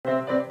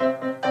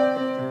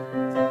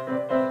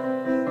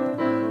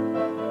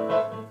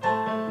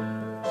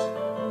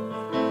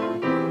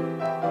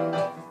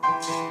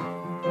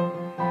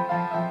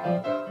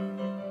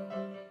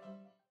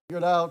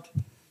handout.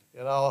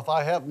 You know, if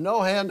I have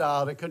no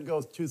handout, it could go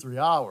 2-3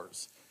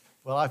 hours.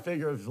 But I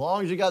figure as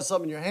long as you got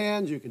something in your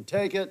hands, you can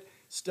take it,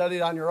 study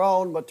it on your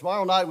own. But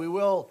tomorrow night we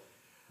will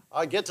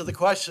get to the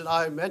question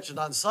I mentioned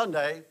on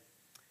Sunday,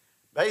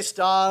 based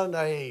on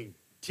a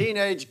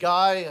teenage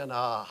guy in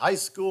a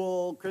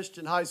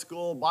Christian high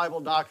school Bible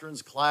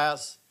doctrines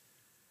class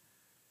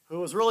who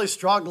was really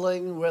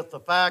struggling with the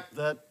fact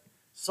that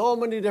so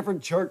many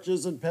different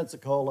churches in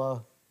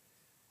Pensacola,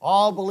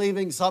 all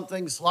believing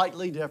something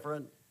slightly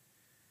different,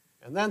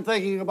 and then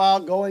thinking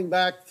about going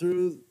back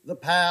through the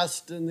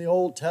past in the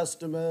Old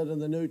Testament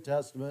and the New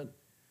Testament.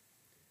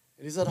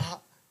 And he said,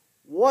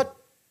 what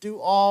do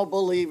all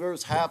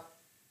believers have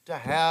to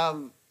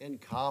have in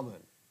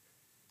common?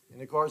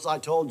 And of course, I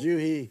told you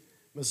he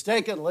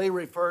mistakenly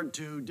referred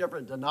to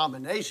different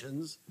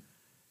denominations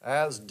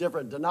as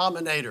different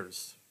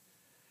denominators.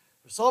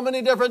 There's so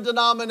many different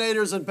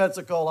denominators in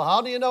Pensacola.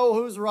 How do you know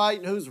who's right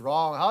and who's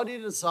wrong? How do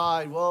you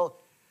decide? Well,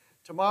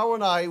 tomorrow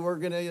night we're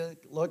going to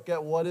look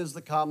at what is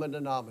the common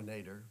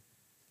denominator.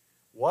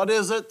 What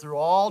is it through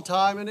all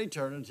time and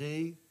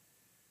eternity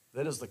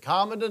that is the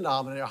common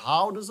denominator?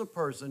 How does a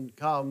person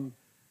come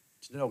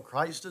to know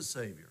Christ as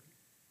Savior?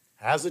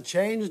 Has it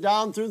changed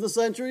down through the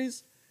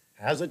centuries?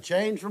 Has it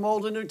changed from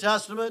Old to New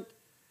Testament?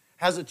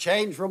 Has it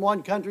changed from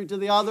one country to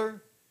the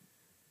other?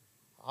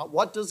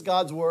 What does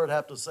God's Word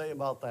have to say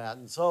about that?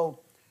 And so,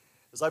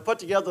 as I put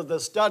together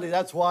this study,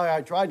 that's why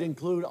I tried to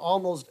include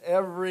almost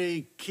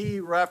every key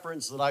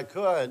reference that I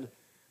could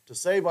to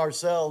save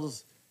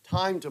ourselves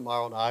time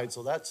tomorrow night.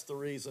 So that's the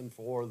reason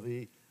for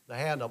the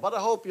handout. But I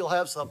hope you'll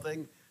have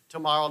something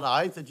tomorrow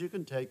night that you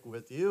can take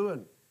with you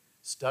and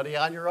study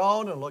on your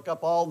own and look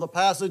up all the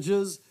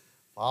passages.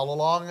 Follow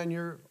along on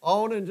your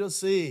own and just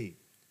see,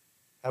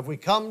 have we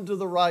come to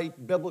the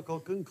right biblical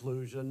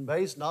conclusion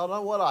based not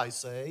on what I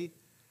say,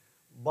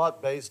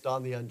 but based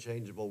on the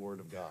unchangeable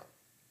Word of God.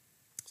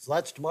 So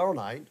that's tomorrow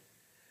night.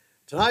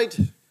 Tonight,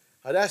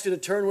 I'd ask you to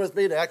turn with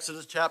me to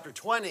Exodus chapter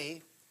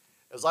 20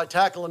 as I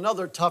tackle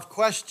another tough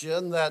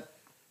question that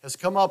has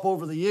come up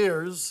over the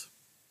years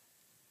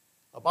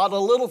about a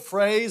little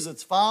phrase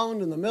that's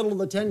found in the middle of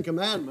the Ten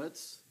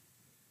Commandments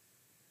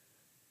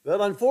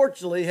that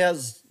unfortunately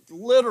has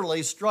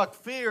literally struck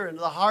fear into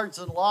the hearts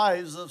and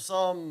lives of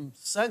some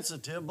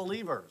sensitive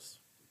believers.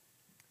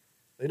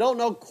 They don't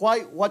know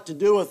quite what to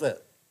do with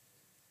it.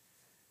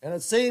 And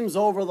it seems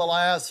over the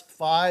last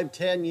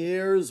 5-10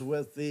 years,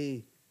 with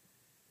the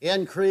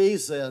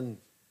increase in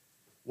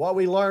what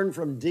we learned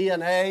from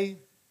DNA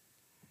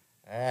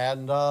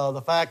and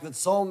the fact that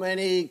so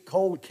many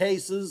cold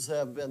cases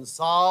have been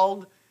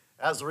solved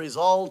as a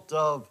result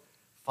of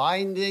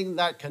finding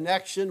that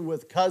connection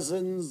with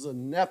cousins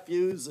and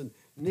nephews and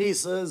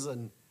nieces.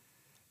 And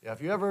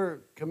if you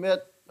ever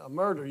commit a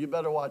murder, you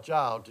better watch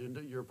out.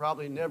 You're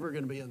probably never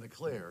going to be in the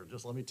clear.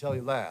 Just let me tell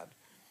you that.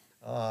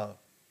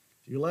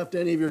 If you left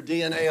any of your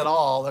DNA at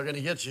all, they're going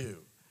to get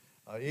you.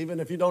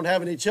 Even if you don't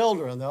have any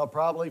children, they'll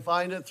probably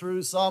find it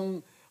through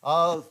some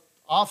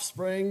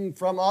offspring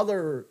from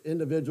other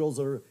individuals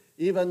or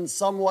even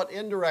somewhat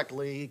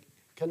indirectly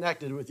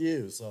connected with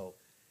you. So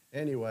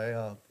anyway,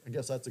 I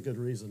guess that's a good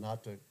reason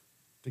not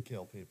to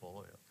kill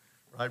people.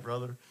 Right,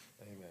 brother?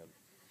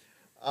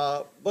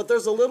 Amen. But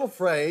there's a little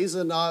phrase,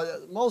 and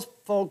most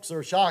folks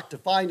are shocked to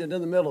find it in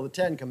the middle of the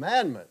Ten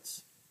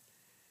Commandments.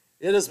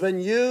 It has been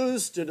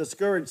used to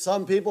discourage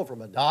some people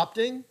from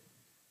adopting.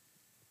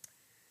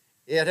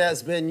 It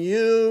has been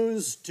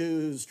used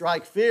to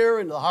strike fear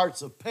into the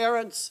hearts of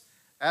parents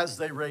as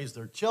they raise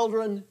their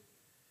children,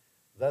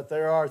 that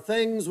there are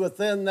things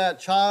within that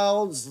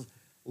child's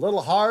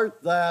little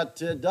heart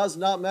that it does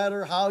not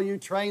matter how you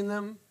train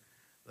them,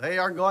 they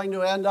are going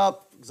to end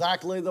up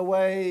exactly the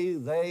way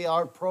they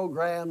are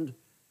programmed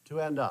to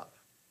end up.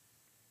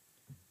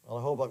 Well,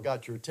 I hope I've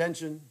got your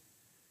attention.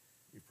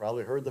 You've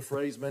probably heard the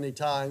phrase many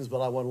times,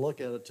 but I want to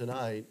look at it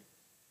tonight.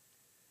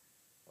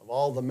 Of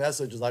all the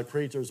messages I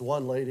preach, there's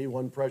one lady,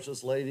 one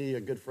precious lady,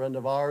 a good friend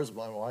of ours,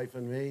 my wife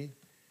and me,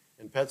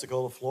 in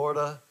Pensacola,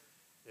 Florida.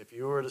 If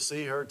you were to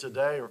see her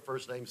today, her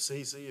first name's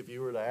Cece, if you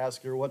were to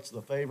ask her what's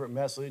the favorite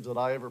message that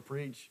I ever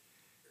preach,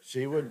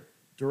 she would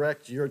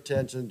direct your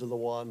attention to the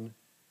one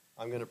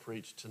I'm going to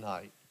preach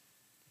tonight,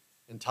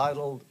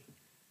 entitled,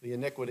 The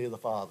Iniquity of the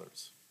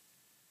Fathers.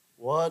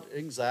 What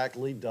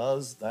exactly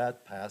does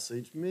that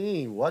passage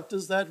mean? What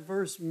does that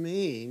verse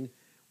mean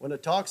when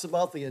it talks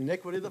about the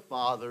iniquity of the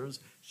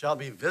fathers shall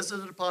be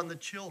visited upon the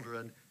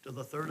children to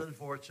the third and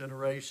fourth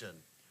generation?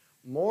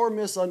 More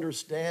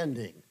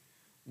misunderstanding,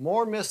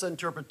 more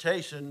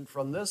misinterpretation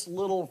from this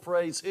little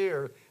phrase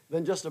here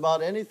than just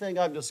about anything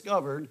I've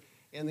discovered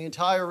in the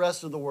entire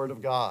rest of the Word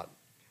of God.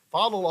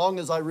 Follow along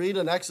as I read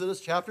in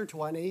Exodus chapter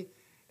 20,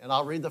 and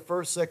I'll read the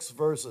first 6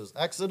 verses.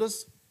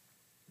 Exodus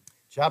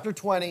chapter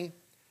 20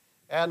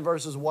 and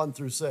verses 1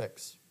 through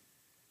 6.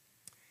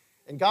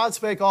 And God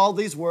spake all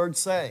these words,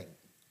 saying,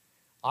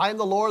 I am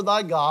the Lord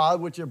thy God,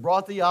 which have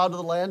brought thee out of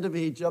the land of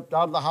Egypt,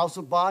 out of the house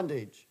of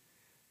bondage.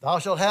 Thou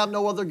shalt have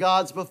no other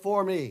gods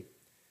before me.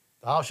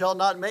 Thou shalt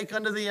not make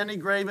unto thee any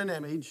graven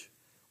image,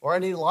 or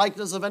any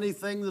likeness of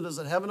anything that is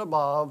in heaven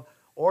above,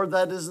 or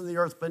that is in the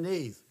earth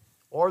beneath,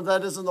 or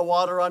that is in the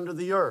water under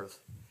the earth.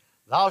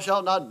 Thou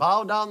shalt not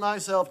bow down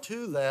thyself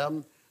to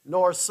them,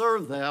 nor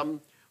serve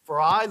them, for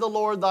I, the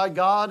Lord thy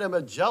God, am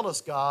a jealous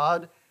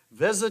God,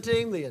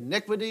 visiting the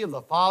iniquity of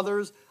the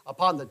fathers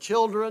upon the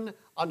children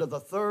unto the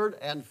third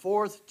and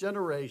fourth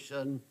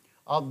generation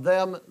of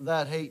them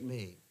that hate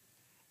me,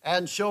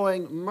 and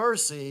showing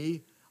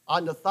mercy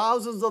unto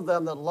thousands of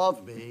them that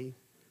love me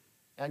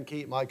and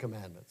keep my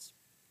commandments.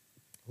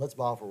 Let's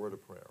bow for a word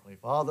of prayer. Holy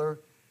Father,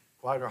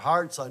 quiet our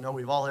hearts. I know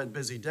we've all had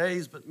busy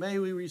days, but may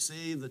we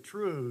receive the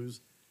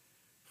truths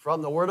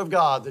from the Word of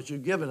God that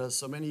you've given us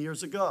so many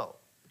years ago.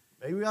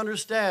 May we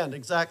understand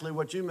exactly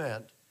what you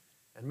meant,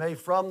 and may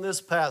from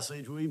this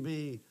passage we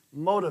be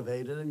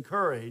motivated,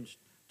 encouraged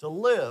to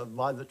live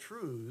by the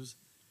truths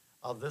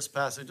of this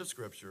passage of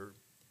Scripture.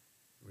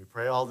 We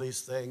pray all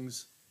these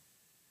things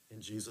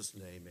in Jesus'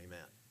 name, amen.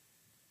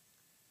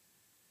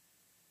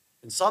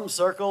 In some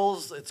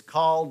circles, it's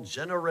called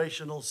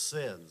generational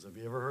sins. Have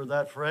you ever heard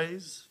that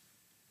phrase?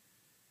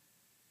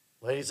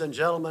 Ladies and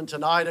gentlemen,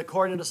 tonight,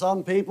 according to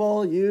some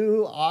people,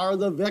 you are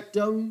the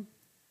victim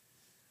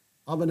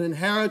of an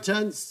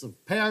inheritance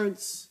of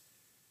parents,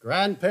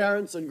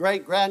 grandparents, and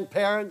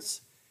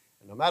great-grandparents.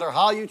 And no matter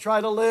how you try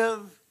to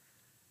live,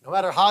 no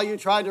matter how you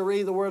try to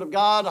read the Word of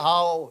God,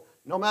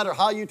 no matter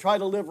how you try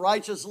to live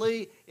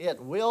righteously, it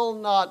will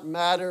not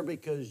matter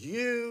because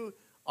you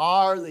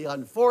are the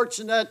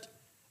unfortunate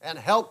and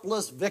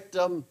helpless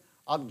victim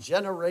of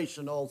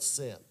generational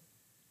sin.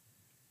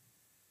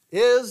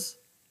 Is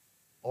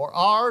or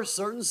are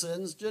certain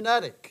sins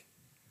genetic?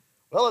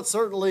 Well, it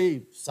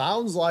certainly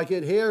sounds like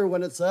it here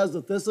when it says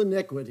that this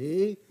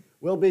iniquity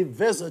will be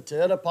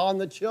visited upon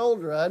the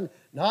children,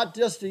 not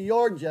just to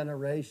your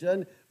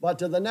generation, but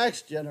to the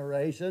next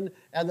generation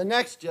and the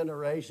next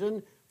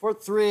generation for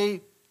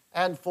 3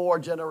 and 4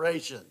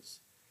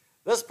 generations.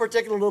 This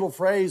particular little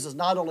phrase is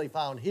not only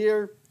found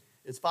here,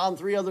 it's found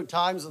 3 other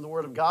times in the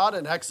Word of God,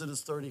 in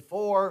Exodus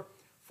 34,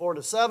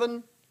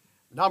 4-7,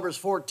 Numbers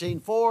 14,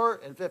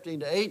 4, and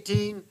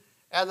 15-18,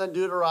 and then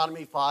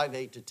Deuteronomy 5,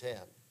 8-10.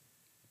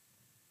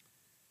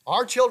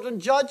 Are children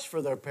judged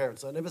for their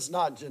parents? And if it's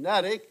not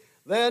genetic,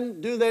 then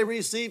do they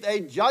receive a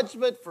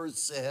judgment for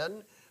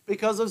sin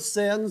because of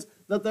sins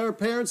that their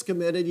parents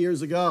committed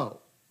years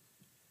ago?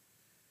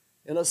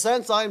 In a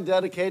sense, I'm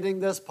dedicating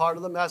this part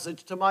of the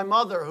message to my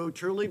mother, who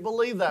truly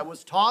believed that,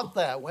 was taught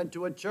that, went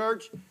to a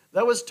church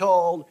that was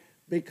told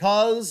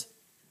because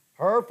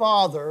her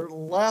father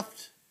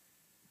left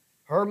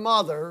her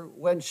mother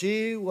when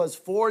she was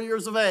 4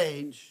 years of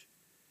age,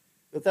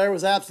 that there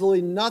was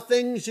absolutely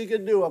nothing she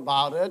could do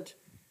about it.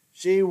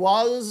 She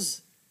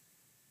was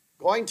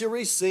going to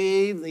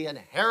receive the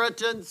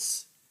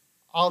inheritance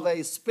of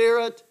a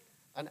spirit,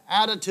 an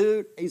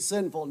attitude, a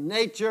sinful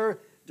nature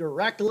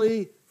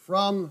directly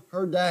from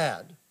her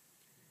dad.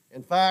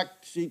 In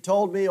fact, she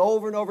told me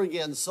over and over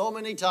again so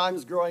many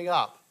times growing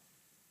up,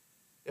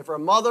 if her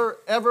mother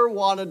ever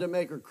wanted to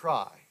make her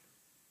cry,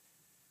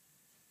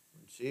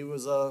 she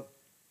was a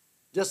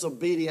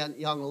disobedient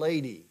young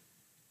lady,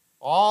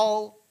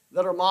 all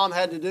that her mom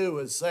had to do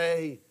was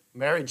say,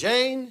 "Mary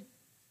Jane,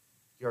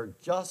 you're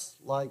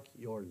just like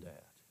your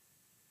dad."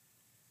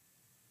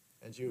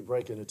 And she would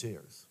break into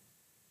tears.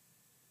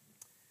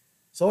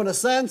 So in a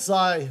sense,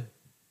 I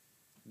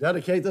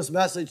dedicate this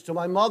message to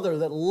my mother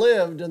that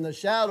lived in the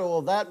shadow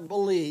of that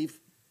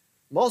belief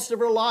most of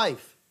her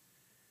life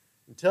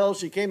until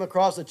she came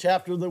across a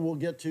chapter that we'll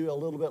get to a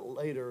little bit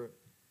later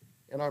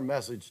in our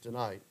message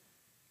tonight.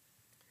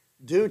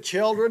 Do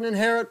children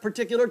inherit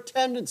particular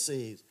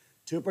tendencies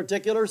to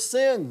particular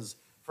sins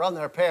from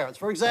their parents?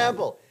 For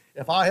example,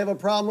 if I have a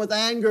problem with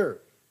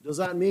anger, does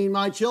that mean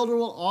my children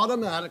will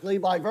automatically,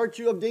 by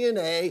virtue of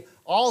DNA,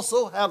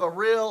 also have a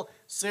real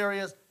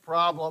serious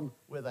problem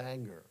with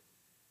anger?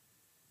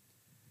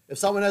 If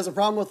someone has a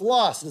problem with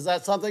lust, is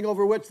that something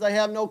over which they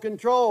have no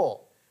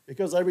control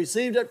because they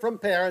received it from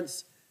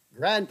parents,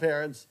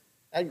 grandparents,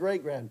 and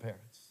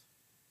great-grandparents?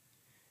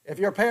 If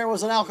your parent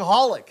was an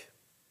alcoholic,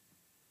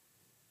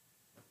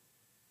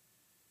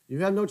 you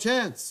have no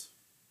chance,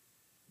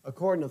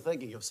 according to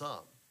thinking of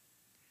some.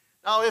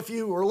 Now, if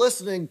you were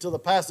listening to the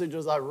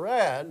passages I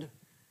read,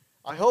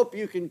 I hope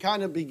you can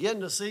kind of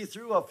begin to see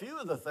through a few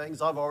of the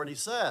things I've already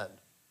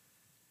said.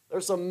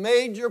 There's some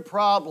major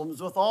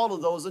problems with all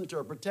of those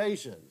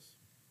interpretations.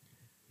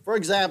 For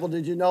example,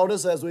 did you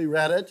notice as we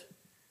read it,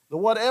 that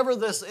whatever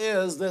this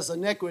is, this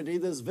iniquity,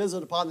 this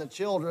visit upon the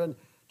children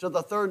to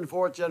the 3rd and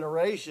 4th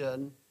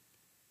generation,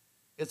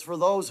 it's for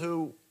those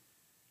who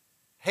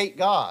hate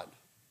God.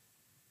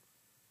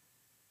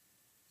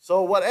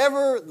 So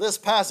whatever this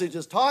passage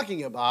is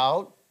talking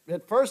about,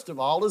 it first of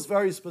all is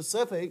very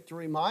specific to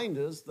remind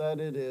us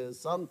that it is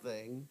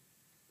something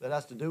that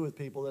has to do with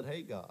people that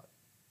hate God.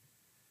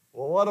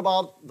 Well, what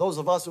about those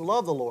of us who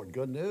love the Lord?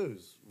 Good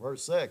news,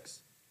 verse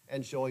 6,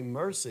 and showing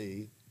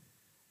mercy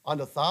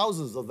unto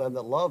thousands of them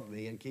that love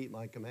me and keep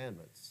my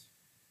commandments.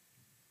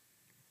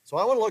 So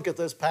I want to look at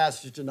this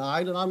passage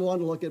tonight, and I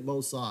want to look at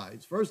both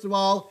sides. First of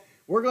all,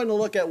 we're going to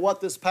look at what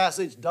this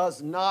passage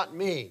does not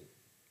mean.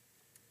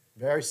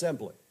 Very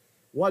simply.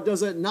 What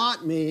does it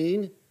not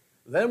mean?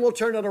 Then we'll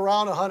turn it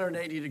around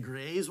 180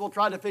 degrees. We'll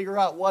try to figure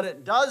out what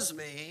it does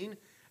mean.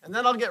 And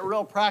then I'll get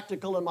real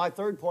practical in my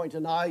third point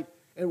tonight.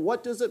 And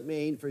what does it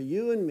mean for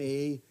you and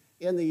me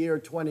in the year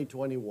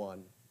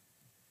 2021?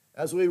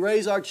 As we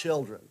raise our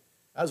children,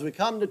 as we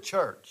come to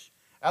church,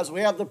 as we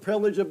have the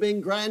privilege of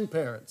being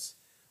grandparents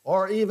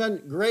or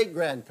even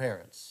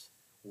great-grandparents,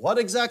 what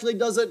exactly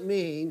does it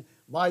mean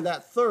by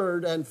that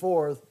third and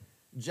fourth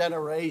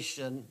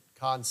generation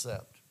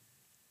concept?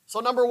 So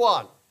number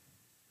one,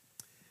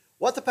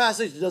 what the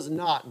passage does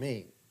not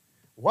mean.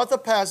 What the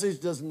passage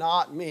does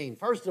not mean.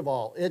 First of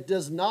all, it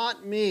does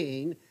not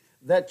mean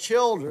that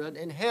children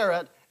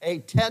inherit a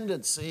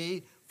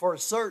tendency for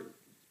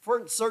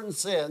certain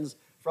sins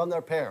from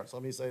their parents.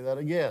 Let me say that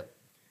again.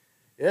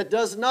 It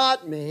does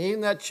not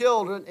mean that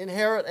children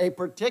inherit a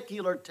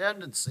particular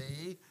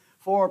tendency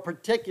for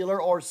particular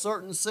or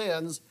certain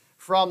sins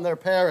from their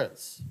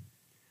parents.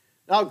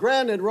 Now,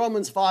 granted,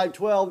 Romans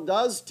 5:12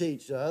 does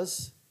teach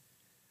us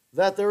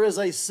that there is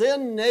a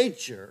sin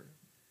nature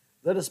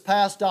that is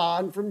passed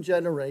on from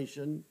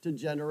generation to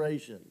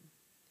generation.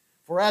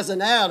 For as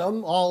in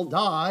Adam all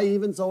die,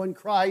 even so in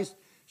Christ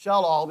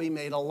shall all be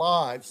made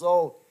alive.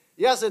 So,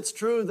 yes, it's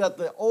true that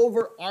the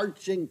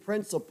overarching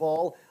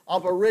principle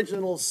of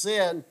original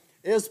sin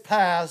is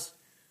passed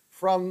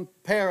from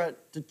parent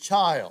to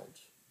child.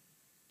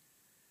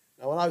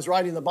 Now, when I was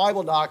writing the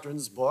Bible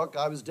Doctrines book,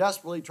 I was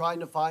desperately trying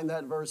to find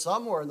that verse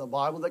somewhere in the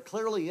Bible that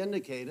clearly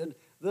indicated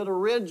that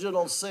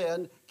original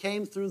sin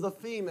came through the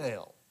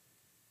female,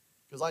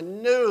 because I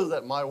knew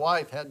that my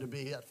wife had to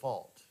be at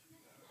fault.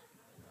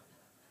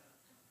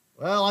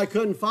 Well, I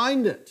couldn't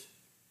find it.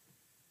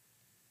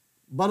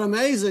 But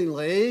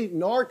amazingly,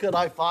 nor could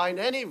I find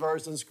any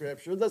verse in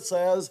Scripture that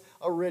says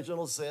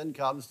original sin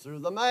comes through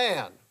the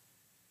man.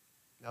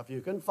 Now, if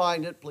you can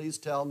find it, please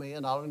tell me,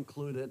 and I'll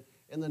include it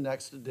in the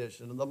next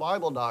edition of the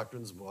Bible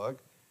Doctrines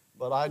book,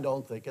 but I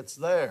don't think it's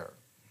there.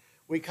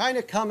 We kind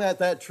of come at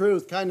that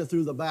truth kind of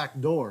through the back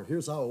door.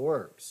 Here's how it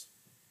works.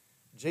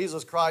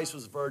 Jesus Christ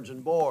was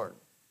virgin born.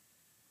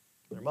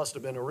 There must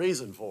have been a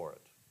reason for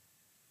it.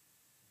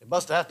 It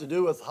must have to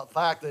do with the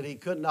fact that he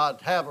could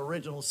not have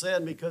original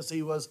sin because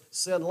he was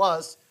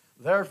sinless.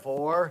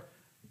 Therefore,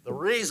 the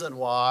reason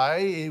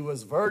why he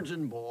was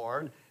virgin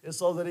born is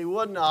so that he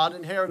would not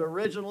inherit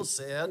original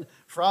sin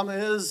from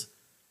his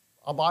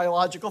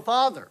biological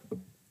father.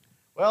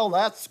 Well,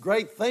 that's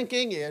great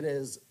thinking. It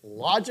is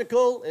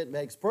logical. It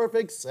makes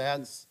perfect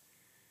sense.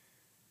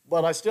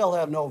 But I still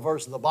have no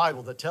verse in the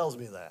Bible that tells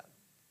me that.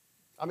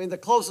 I mean, the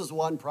closest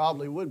one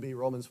probably would be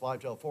Romans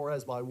 5:12, for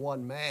as by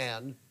one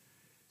man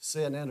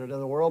sin entered in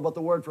the world, but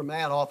the word for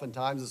man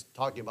oftentimes is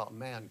talking about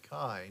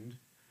mankind.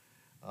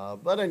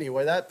 But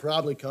anyway, that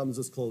probably comes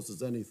as close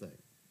as anything.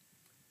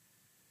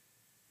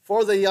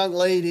 For the young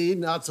lady,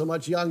 not so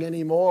much young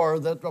anymore,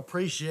 that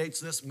appreciates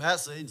this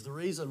message, the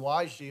reason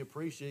why she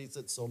appreciates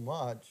it so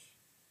much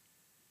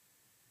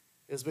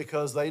is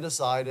because they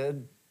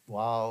decided,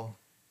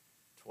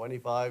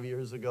 25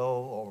 years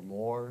ago or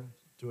more,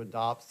 to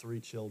adopt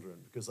 3 children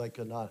because they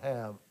could not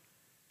have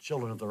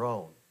children of their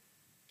own.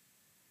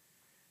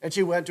 And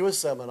she went to a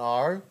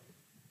seminar,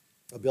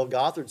 a Bill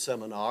Gothard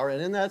seminar,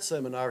 and in that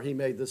seminar he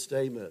made this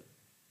statement.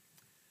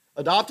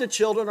 Adopted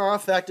children are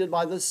affected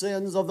by the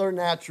sins of their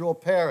natural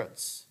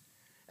parents,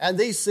 and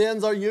these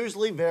sins are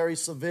usually very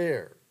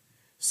severe.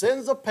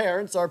 Sins of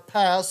parents are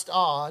passed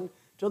on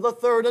to the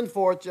 3rd and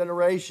 4th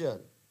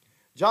generation.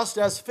 Just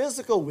as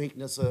physical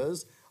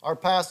weaknesses are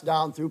passed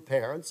down through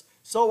parents,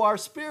 so are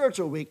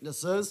spiritual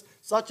weaknesses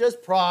such as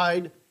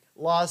pride,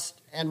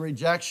 lust, and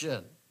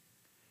rejection.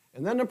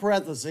 And then in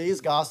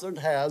parentheses, Gothard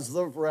has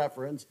the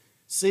reference,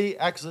 see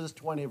Exodus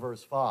 20,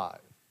 verse 5.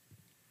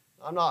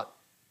 I'm not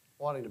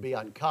wanting to be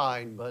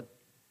unkind, but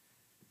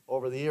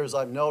over the years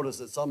I've noticed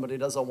that somebody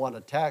doesn't want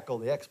to tackle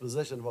the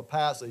exposition of a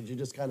passage. You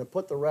just kind of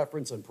put the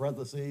reference in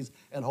parentheses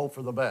and hope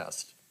for the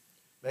best.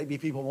 Maybe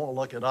people won't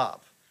look it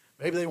up.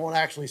 Maybe they won't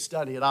actually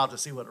study it out to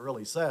see what it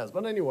really says.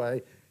 But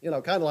anyway,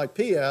 kind of like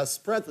PS,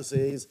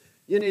 parentheses,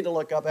 you need to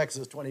look up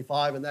Exodus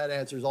 25 and that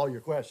answers all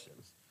your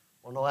questions.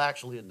 Well, no,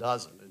 actually it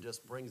doesn't. It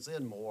just brings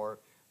in more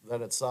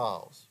than it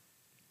solves.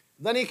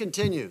 Then he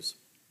continues.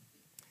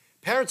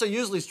 Parents are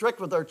usually strict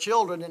with their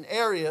children in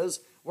areas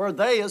where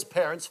they as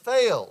parents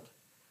failed.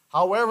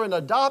 However, an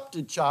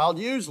adopted child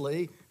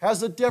usually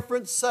has a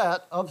different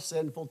set of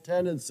sinful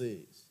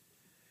tendencies.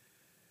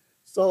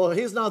 So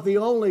he's not the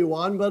only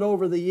one, but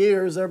over the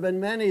years there have been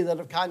many that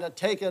have kind of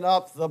taken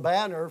up the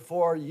banner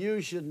for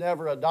you should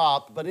never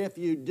adopt, but if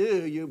you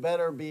do, you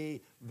better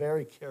be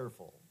very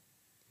careful.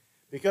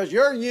 Because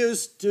you're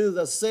used to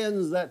the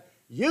sins that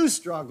you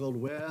struggled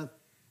with,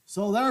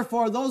 so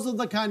therefore those are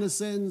the kind of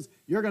sins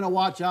you're going to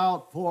watch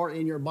out for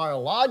in your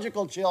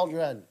biological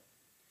children.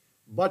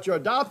 But your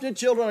adopted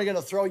children are going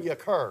to throw you a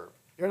curve.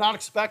 You're not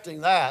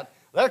expecting that.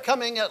 They're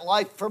coming at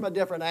life from a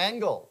different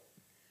angle.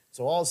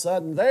 So all of a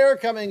sudden they're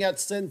coming at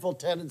sinful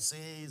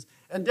tendencies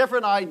and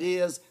different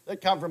ideas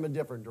that come from a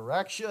different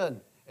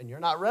direction. And you're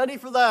not ready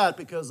for that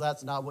because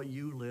that's not what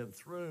you lived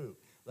through.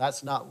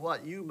 That's not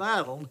what you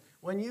battled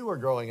when you were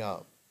growing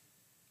up.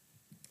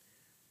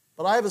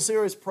 But I have a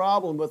serious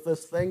problem with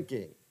this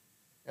thinking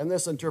and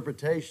this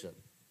interpretation.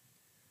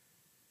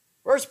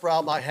 First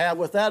problem I have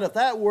with that, if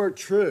that were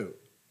true,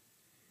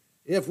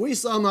 if we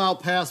somehow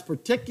pass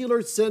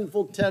particular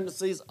sinful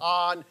tendencies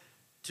on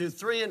to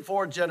 3 and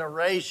 4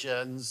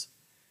 generations,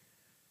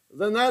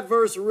 then that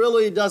verse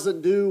really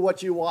doesn't do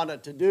what you want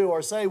it to do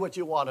or say what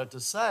you want it to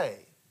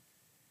say.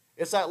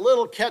 It's that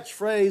little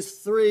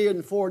catchphrase, 3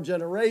 and 4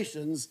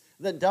 generations,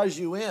 that does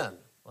you in.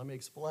 Let me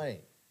explain.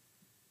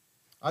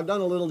 I've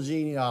done a little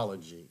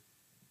genealogy.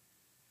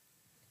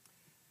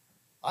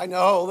 I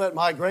know that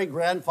my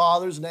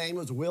great-grandfather's name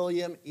was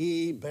William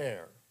E.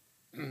 Bear.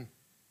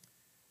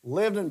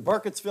 Lived in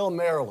Burkittsville,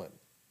 Maryland.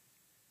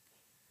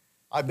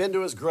 I've been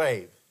to his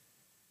grave.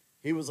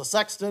 He was a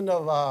sexton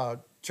of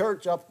a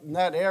church up in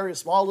that area,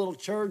 small little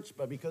church,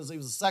 but because he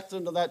was a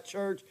sexton of that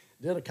church,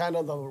 did a kind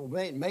of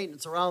the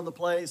maintenance around the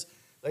place,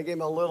 they gave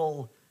him a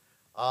little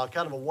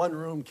kind of a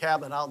one-room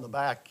cabin out in the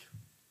back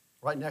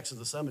right next to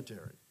the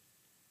cemetery.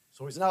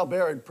 So he's now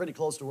buried pretty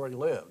close to where he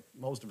lived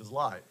most of his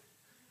life.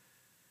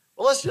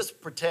 Well, let's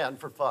just pretend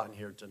for fun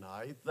here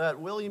tonight that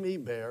William E.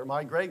 Bear,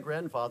 my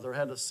great-grandfather,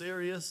 had a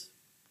serious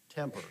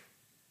temper.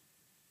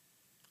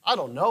 I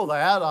don't know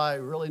that. I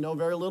really know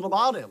very little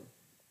about him.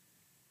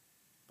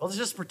 But let's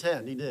just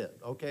pretend he did.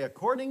 Okay,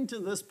 according to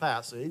this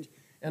passage,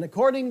 and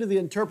according to the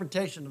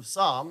interpretation of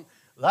some,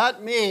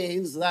 that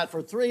means that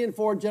for 3 and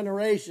 4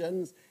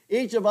 generations,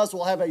 each of us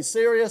will have a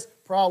serious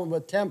problem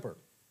with temper.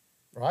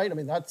 Right? I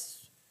mean,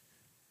 that's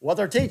what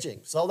they're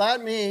teaching. So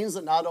that means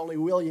that not only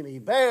William E.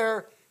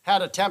 Bear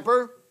had a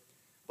temper,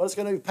 but it's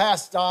going to be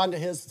passed on to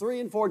his 3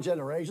 and 4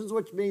 generations,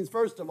 which means,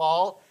 first of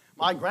all,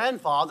 my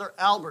grandfather,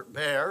 Albert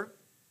Bear.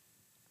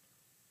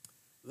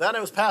 Then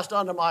it was passed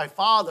on to my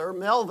father,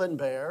 Melvin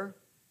Bear,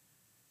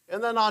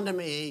 and then on to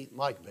me,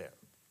 Mike Bear.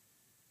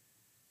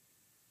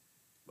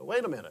 But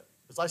wait a minute.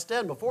 As I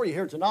stand before you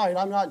here tonight,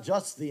 I'm not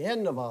just the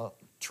end of a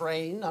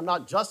train. I'm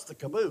not just the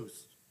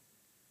caboose.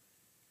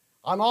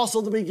 I'm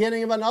also the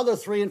beginning of another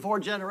 3 and 4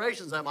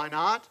 generations, am I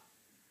not?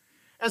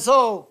 And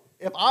so,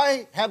 if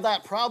I have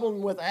that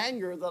problem with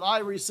anger that I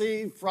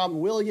received from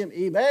William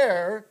E.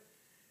 Bear,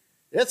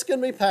 it's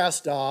going to be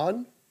passed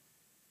on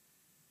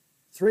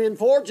 3 and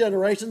 4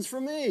 generations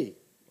from me.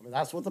 I mean,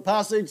 that's what the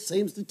passage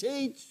seems to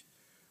teach.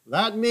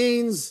 That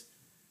means,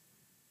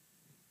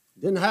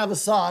 didn't have a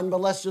son, but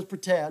let's just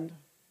pretend.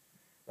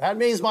 That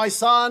means my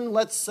son,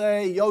 let's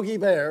say Yogi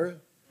Bear.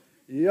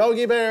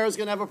 Yogi Bear is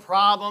going to have a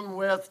problem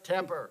with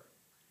temper.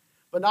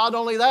 But not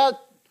only that,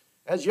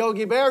 as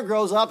Yogi Bear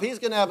grows up, he's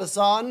going to have a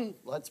son.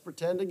 Let's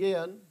pretend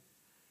again.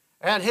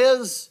 And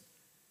his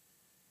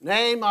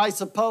name, I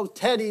suppose,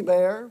 Teddy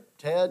Bear.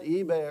 Ted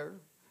E. Bear.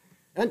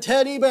 And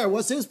Ted E. Bear,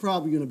 what's his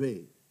problem going to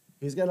be?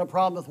 He's going to have a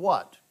problem with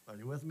what? Are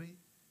you with me?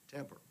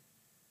 Temper.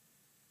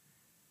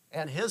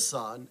 And his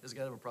son is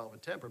going to have a problem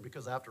with temper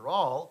because, after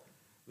all,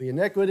 the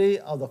iniquity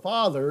of the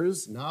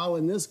fathers, now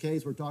in this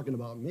case we're talking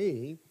about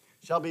me,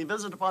 shall be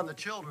visited upon the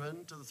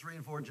children to the 3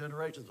 and 4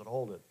 generations that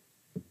hold it.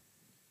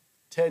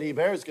 Teddy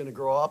Bear is going to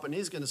grow up and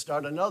he's going to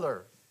start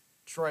another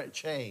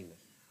chain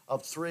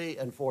of 3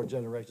 and 4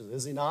 generations,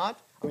 is he not?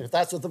 I mean, if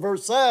that's what the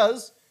verse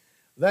says,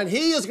 then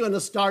he is going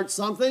to start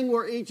something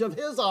where each of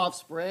his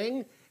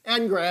offspring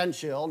and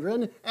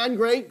grandchildren and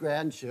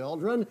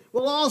great-grandchildren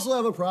will also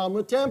have a problem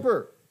with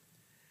temper.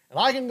 And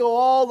I can go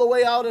all the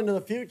way out into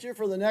the future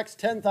for the next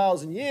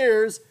 10,000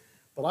 years,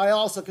 but I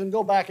also can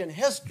go back in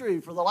history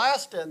for the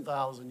last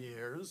 10,000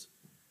 years.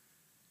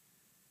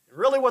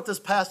 Really what this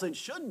passage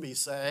should be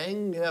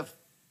saying, if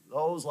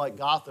those like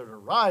Gothard are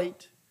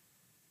right,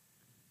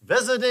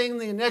 visiting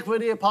the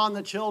iniquity upon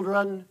the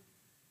children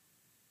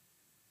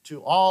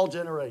to all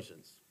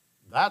generations.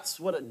 That's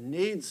what it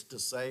needs to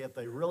say if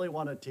they really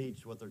want to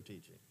teach what they're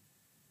teaching.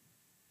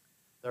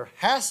 There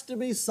has to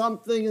be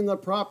something in the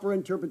proper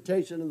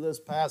interpretation of this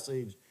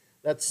passage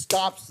that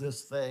stops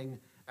this thing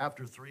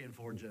after 3 and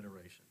 4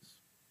 generations.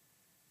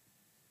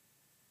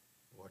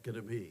 What could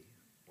it be?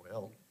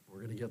 Well,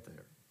 we're going to get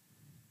there.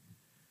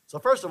 So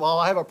first of all,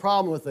 I have a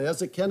problem with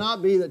this. It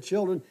cannot be that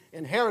children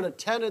inherit a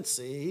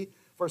tendency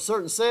for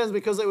certain sins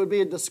because it would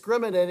be a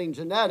discriminating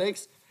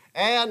genetics,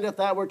 and if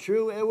that were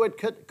true, it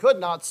could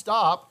not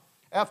stop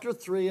after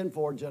 3 and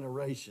 4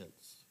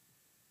 generations.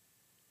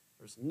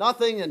 There's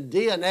nothing in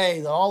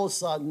DNA that all of a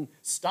sudden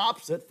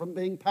stops it from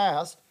being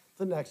passed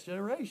to the next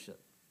generation.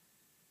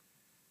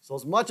 So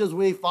as much as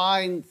we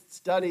find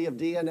study of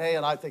DNA,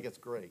 and I think it's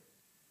great,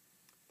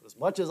 but as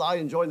much as I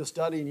enjoy the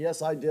study, and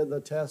yes, I did the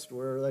test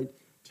where they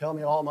tell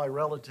me all my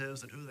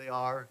relatives and who they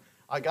are.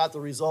 I got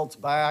the results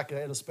back. I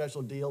had a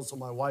special deal, so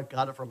my wife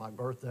got it for my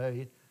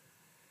birthday.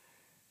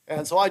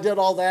 And so I did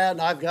all that,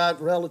 and I've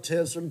got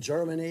relatives from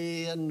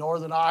Germany and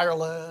Northern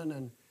Ireland,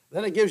 and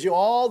then it gives you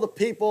all the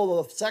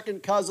people, the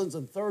second cousins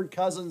and third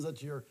cousins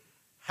that you're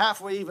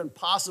halfway even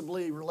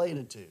possibly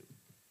related to.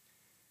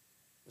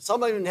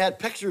 Some even had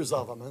pictures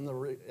of them in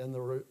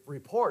the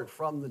report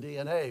from the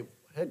DNA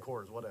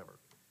headquarters, whatever.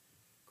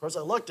 Of course,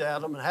 I looked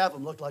at them, and half of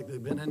them looked like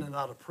they've been in and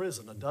out of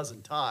prison a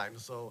dozen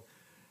times, so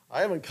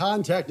I haven't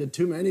contacted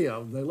too many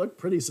of them. They look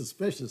pretty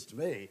suspicious to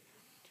me.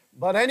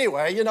 But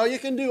anyway, you know, you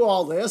can do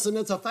all this, and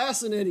it's a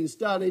fascinating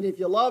study, and if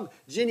you love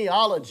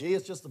genealogy,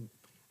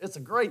 it's a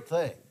great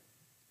thing.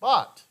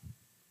 But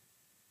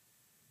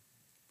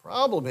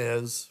problem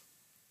is,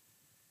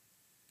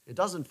 it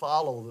doesn't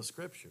follow the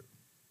Scripture.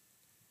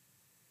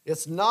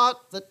 It's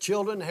not that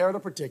children inherit a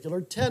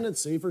particular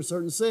tendency for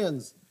certain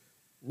sins.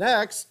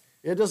 Next,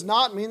 it does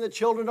not mean that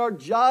children are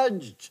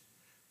judged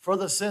for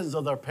the sins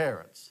of their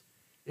parents.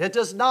 It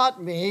does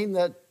not mean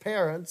that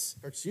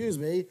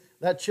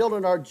that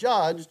children are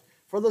judged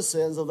for the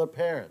sins of their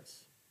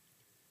parents.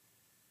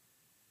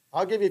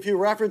 I'll give you a few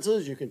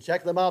references. You can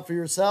check them out for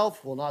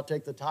yourself. We'll not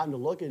take the time to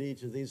look at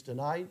each of these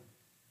tonight.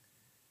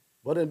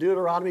 But in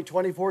Deuteronomy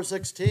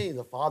 24:16,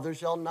 the father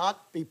shall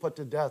not be put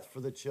to death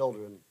for the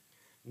children,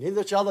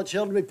 neither shall the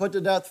children be put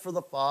to death for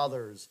the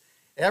fathers.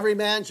 Every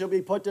man shall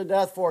be put to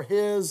death for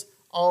his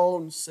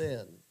own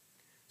sin.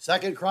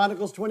 2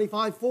 Chronicles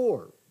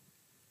 25:4.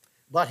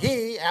 But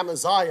he,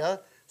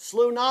 Amaziah,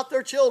 slew not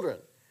their children,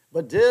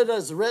 but did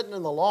as written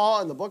in the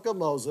law in the book of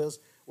Moses,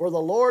 where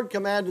the Lord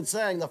commanded,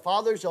 saying, the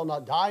father shall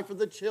not die for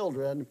the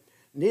children,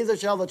 neither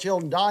shall the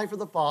children die for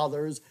the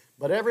fathers,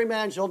 but every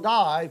man shall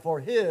die for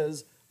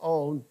his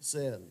own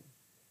sin.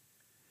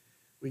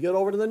 We get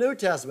over to the New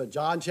Testament,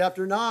 John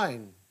chapter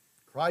 9.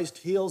 Christ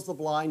heals the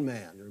blind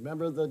man.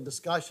 Remember the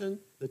discussion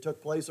that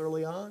took place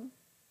early on?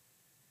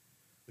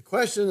 The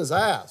question is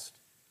asked,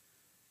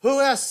 who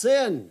has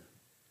sinned,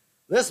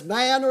 this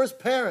man or his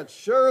parents?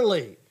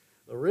 Surely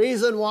the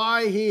reason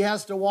why he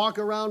has to walk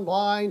around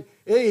blind,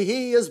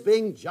 he is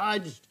being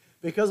judged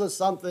because of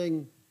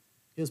something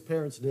his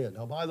parents did.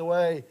 Now, by the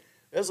way,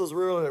 this is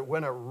really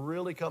when it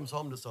really comes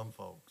home to some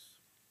folks.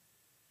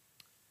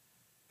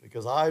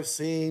 Because I've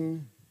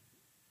seen,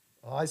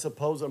 I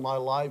suppose in my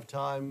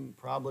lifetime,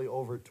 probably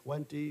over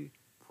 20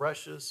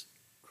 precious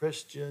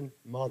Christian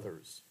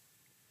mothers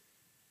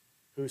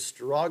who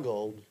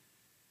struggled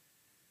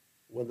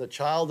when the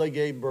child they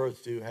gave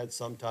birth to had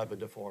some type of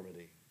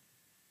deformity.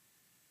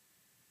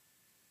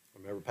 I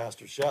remember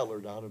Pastor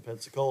Shetler down in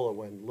Pensacola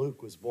when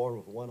Luke was born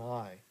with one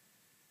eye.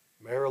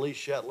 Marilee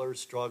Shetler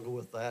struggled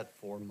with that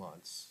for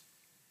months,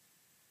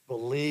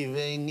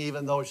 believing,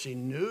 even though she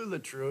knew the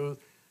truth,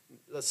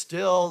 that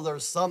still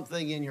there's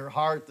something in your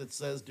heart that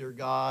says, dear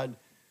God,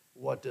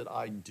 what did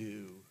I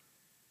do?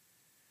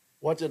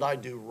 What did I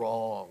do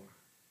wrong?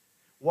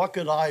 What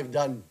could I have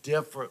done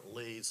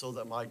differently so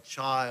that my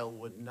child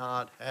would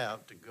not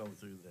have to go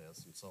through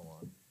this, and so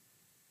on.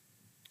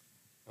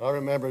 I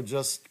remember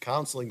just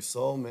counseling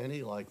so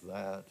many like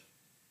that.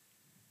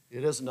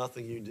 It is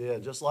nothing you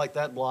did, just like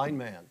that blind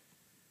man.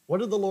 What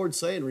did the Lord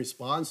say in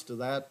response to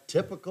that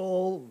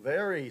typical,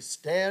 very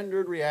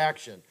standard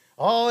reaction?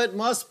 Oh, it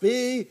must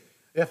be,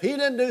 if he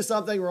didn't do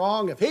something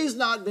wrong, if he's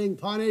not being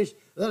punished,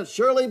 then it's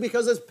surely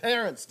because his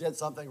parents did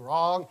something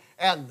wrong,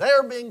 and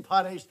they're being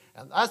punished,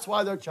 and that's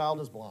why their child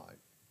is blind.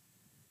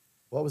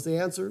 What was the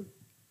answer?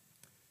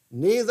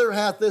 Neither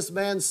hath this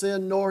man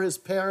sinned nor his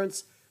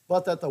parents,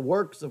 but that the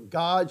works of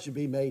God should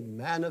be made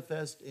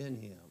manifest in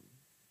him.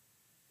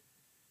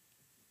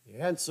 The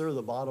answer,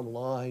 the bottom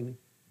line,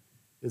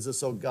 is that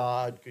so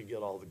God could get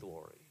all the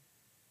glory.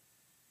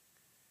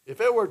 If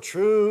it were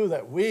true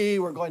that we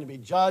were going to be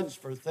judged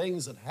for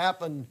things that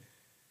happened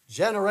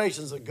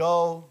generations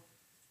ago,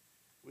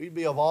 we'd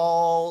be of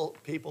all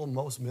people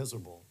most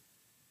miserable.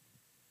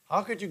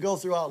 How could you go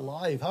throughout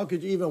life? How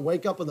could you even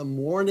wake up in the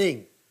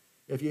morning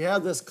if you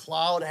had this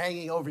cloud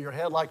hanging over your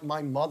head like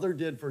my mother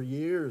did for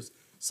years?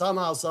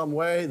 Somehow, some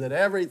way, that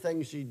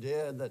everything she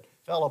did that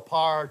fell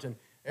apart, and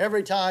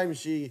every time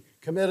she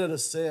committed a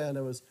sin,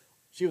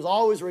 she was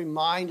always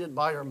reminded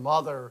by her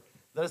mother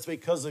that it's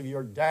because of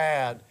your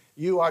dad.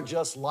 You are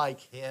just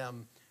like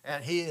him,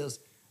 and he is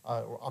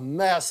a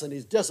mess, and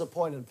he's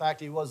disappointed. In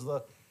fact,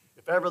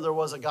 if ever there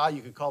was a guy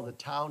you could call the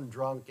town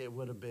drunk, it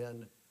would have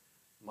been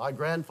my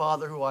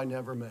grandfather, who I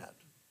never met.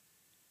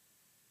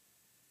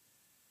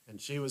 And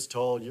she was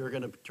told, you're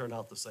going to turn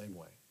out the same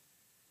way.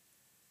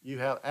 You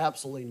have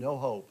absolutely no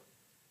hope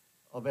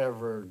of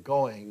ever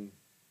going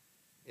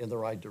in the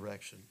right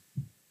direction.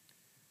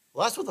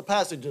 Well, that's what the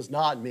passage does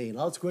not mean.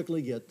 Let's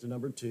quickly get to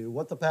number 2,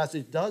 what the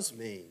passage does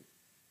mean.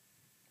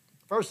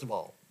 First of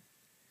all,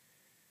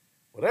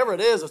 whatever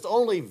it is, it's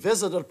only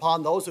visited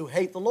upon those who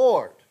hate the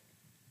Lord.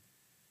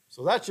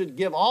 So that should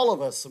give all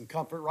of us some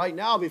comfort right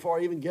now before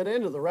I even get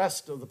into the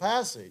rest of the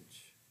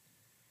passage.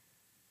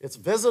 It's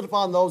visited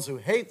upon those who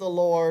hate the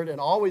Lord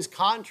and always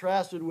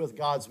contrasted with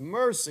God's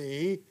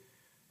mercy,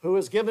 who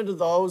is given to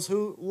those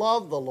who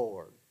love the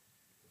Lord.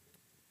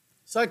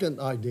 Second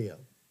idea,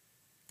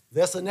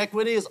 this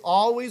iniquity is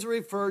always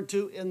referred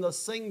to in the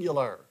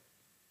singular.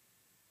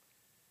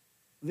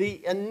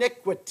 The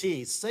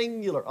iniquity,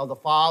 singular, of the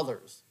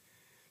fathers.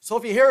 So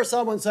if you hear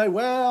someone say,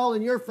 well,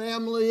 in your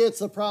family it's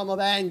the problem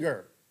of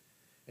anger,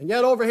 and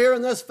yet over here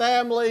in this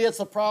family it's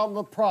the problem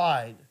of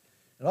pride,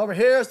 and over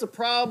here it's the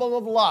problem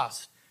of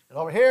lust, and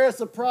over here it's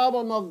the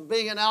problem of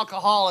being an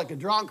alcoholic, a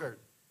drunkard.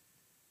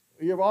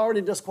 you've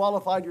already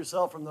disqualified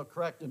yourself from the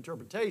correct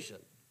interpretation.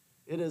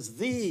 It is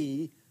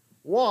the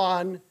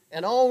one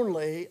and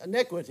only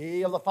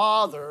iniquity of the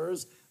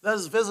fathers that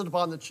is visited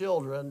upon the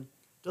children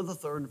to the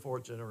third and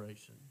fourth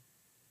generation.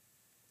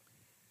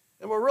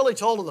 And we're really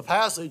told in the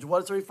passage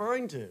what it's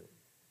referring to.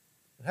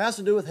 It has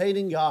to do with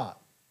hating God.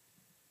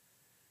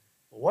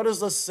 What is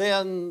the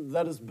sin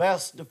that is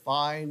best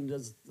defined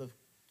as the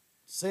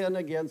sin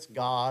against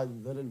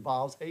God that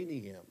involves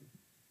hating Him?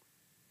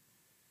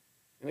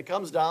 And it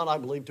comes down, I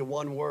believe, to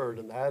one word,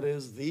 and that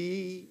is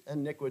the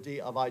iniquity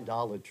of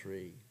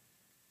idolatry.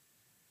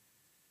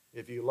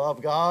 If you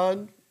love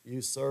God,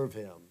 you serve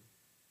Him.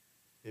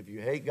 If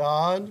you hate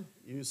God,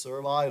 you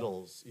serve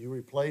idols. You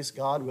replace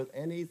God with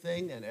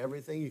anything and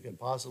everything you can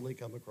possibly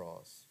come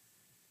across.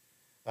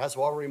 That's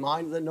why we're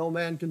reminded that no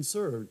man can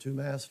serve two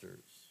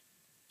masters.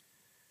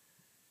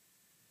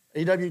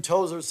 A.W.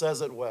 Tozer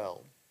says it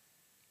well.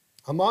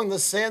 Among the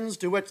sins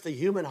to which the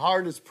human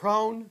heart is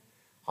prone,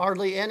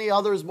 hardly any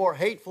other is more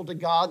hateful to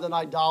God than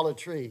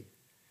idolatry.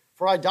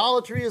 For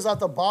idolatry is at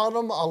the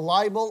bottom a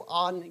libel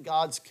on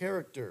God's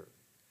character.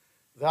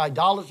 The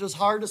idolatrous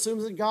heart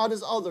assumes that God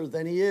is other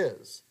than He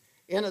is,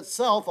 in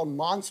itself a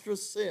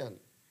monstrous sin,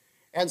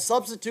 and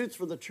substitutes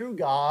for the true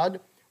God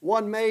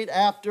one made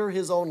after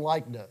His own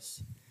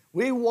likeness.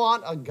 We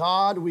want a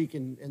God we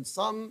can, in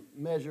some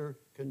measure,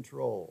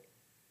 control.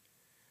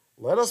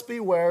 Let us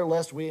beware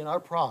lest we, in our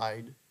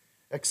pride,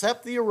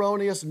 accept the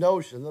erroneous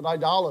notion that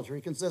idolatry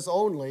consists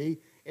only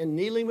in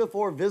kneeling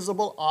before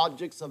visible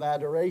objects of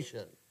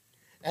adoration,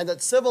 and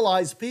that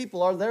civilized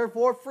people are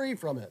therefore free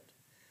from it.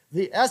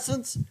 The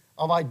essence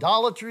of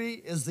idolatry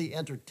is the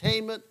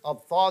entertainment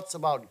of thoughts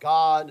about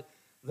God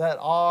that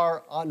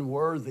are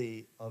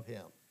unworthy of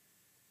Him.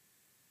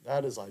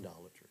 That is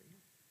idolatry.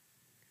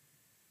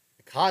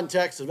 The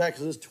context of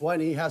Exodus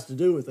 20 has to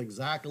do with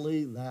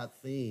exactly that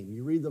theme.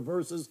 You read the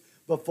verses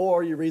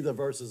before, you read the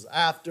verses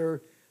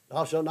after.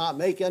 Thou shalt not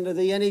make unto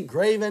thee any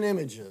graven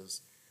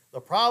images.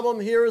 The problem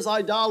here is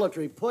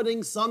idolatry,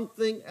 putting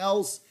something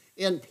else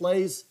in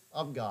place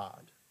of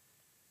God.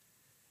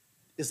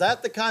 Is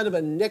that the kind of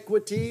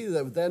iniquity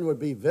that then would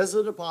be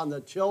visited upon the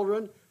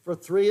children for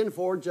 3 and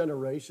 4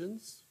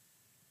 generations?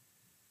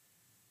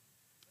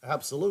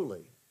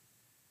 Absolutely.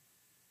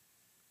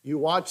 You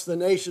watch the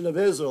nation of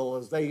Israel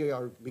as they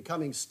are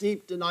becoming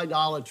steeped in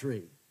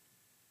idolatry.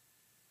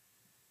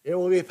 It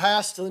will be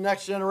passed to the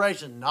next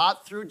generation,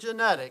 not through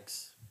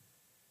genetics,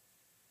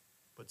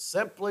 but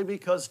simply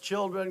because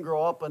children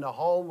grow up in a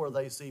home where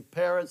they see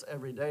parents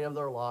every day of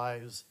their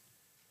lives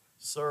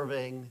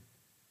serving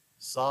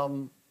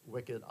some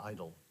wicked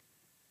idol.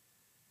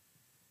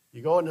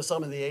 You go into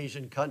some of the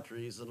Asian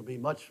countries, it'll be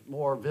much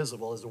more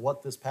visible as to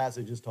what this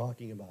passage is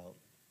talking about.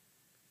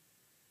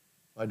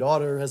 My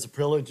daughter has the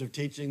privilege of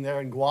teaching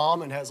there in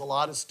Guam and has a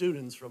lot of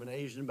students from an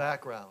Asian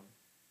background.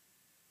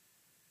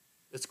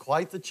 It's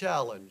quite the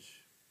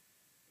challenge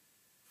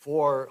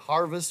for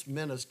Harvest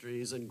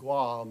Ministries in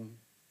Guam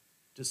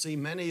to see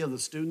many of the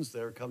students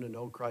there come to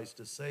know Christ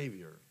as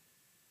Savior.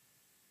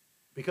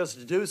 Because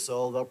to do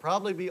so, they'll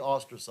probably be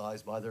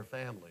ostracized by their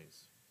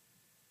families.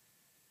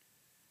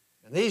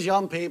 And these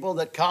young people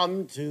that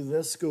come to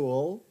this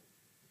school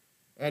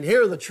and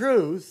hear the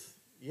truth,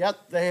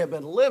 yet they have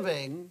been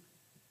living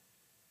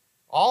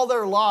all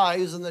their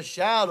lives in the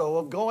shadow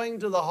of going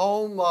to the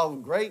home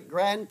of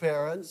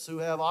great-grandparents who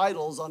have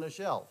idols on a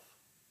shelf.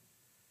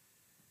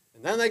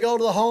 And then they go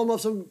to the home of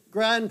some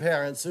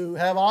grandparents who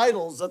have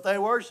idols that they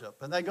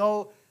worship. And they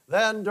go,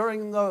 then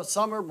during the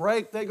summer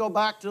break, they go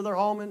back to their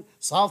home in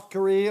South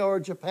Korea or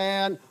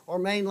Japan or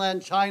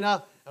mainland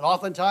China. And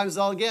oftentimes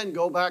they'll again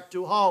go back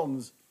to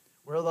homes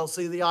where they'll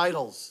see the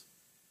idols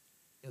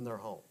in their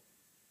home.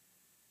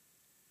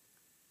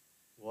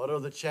 What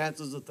are the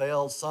chances that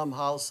they'll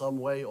somehow, some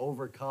way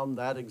overcome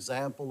that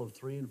example of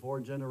 3 and 4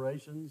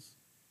 generations?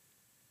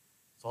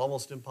 It's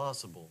almost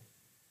impossible.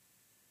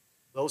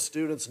 Those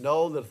students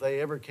know that if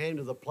they ever came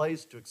to the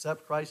place to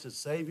accept Christ as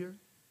Savior,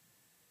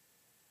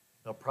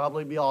 they'll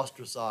probably be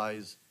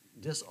ostracized,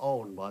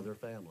 disowned by their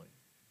family.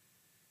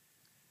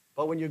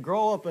 But when you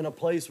grow up in a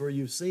place where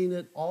you've seen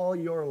it all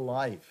your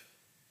life,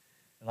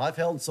 and I've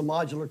held some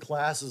modular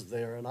classes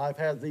there, and I've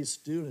had these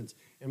students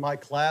in my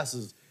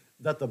classes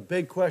that the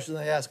big question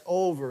they ask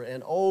over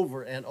and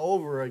over and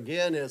over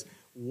again is,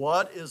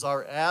 what is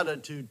our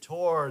attitude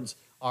towards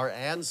our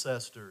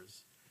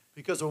ancestors?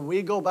 Because when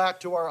we go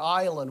back to our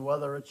island,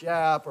 whether it's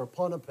Yap or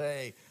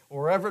Ponape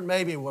or wherever it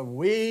may be, when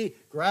we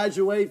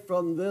graduate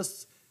from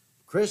this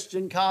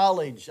Christian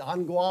college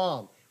on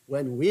Guam,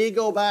 when we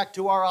go back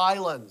to our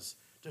islands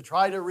to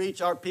try to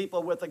reach our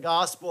people with the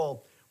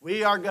gospel,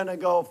 we are going to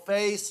go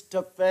face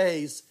to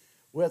face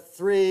with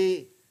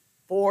 3,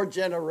 4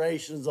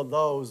 generations of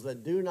those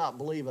that do not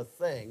believe a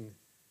thing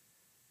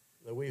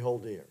that we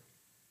hold dear.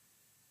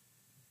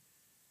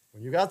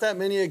 When you got that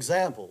many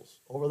examples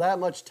over that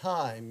much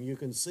time, you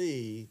can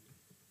see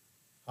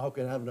how it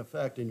can have an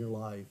effect in your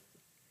life.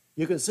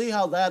 You can see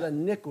how that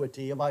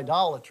iniquity of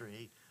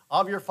idolatry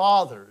of your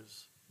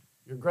fathers,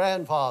 your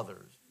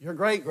grandfathers, your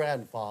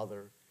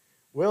great-grandfather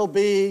will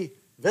be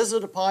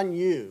visit upon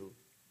you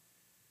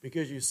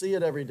because you see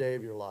it every day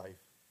of your life.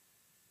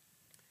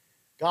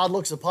 God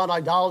looks upon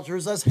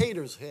idolaters as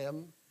haters of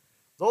him,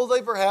 though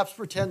they perhaps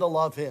pretend to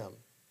love him.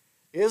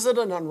 Is it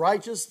an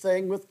unrighteous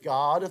thing with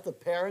God if the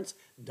parents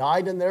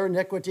died in their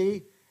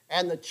iniquity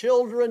and the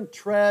children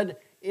tread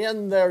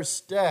in their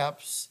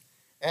steps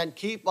and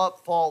keep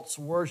up false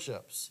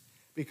worships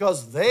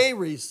because they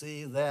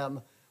receive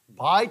them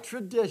by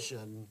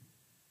tradition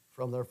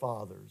from their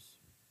fathers?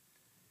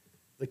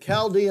 The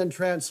Chaldean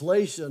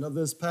translation of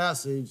this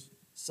passage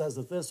says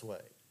it this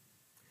way: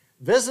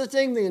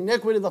 visiting the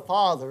iniquity of the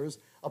fathers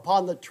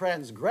upon the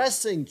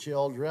transgressing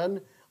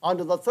children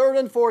unto the third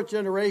and fourth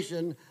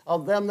generation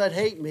of them that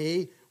hate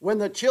me, when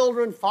the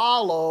children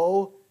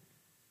follow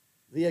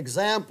the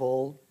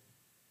example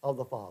of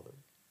the father.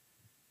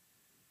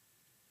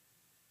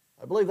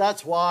 I believe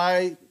that's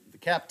why the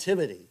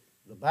captivity,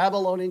 the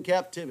Babylonian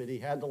captivity,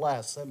 had to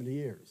last 70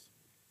 years.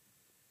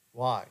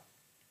 Why?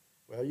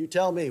 Well, you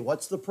tell me,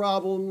 what's the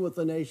problem with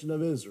the nation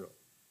of Israel?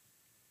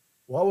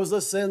 What was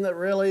the sin that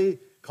really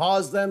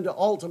caused them to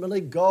ultimately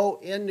go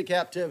into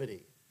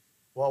captivity?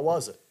 What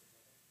was it?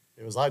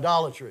 It was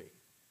idolatry.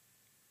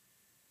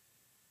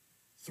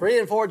 3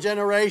 and 4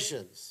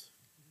 generations.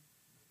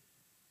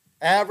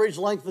 Average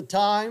length of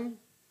time,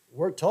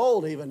 we're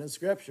told even in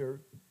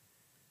Scripture,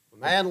 a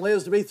man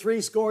lives to be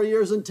 80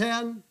 years and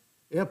 10,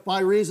 if by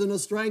reason of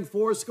strength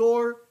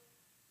 80.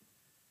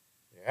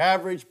 The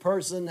average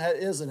person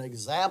is an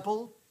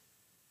example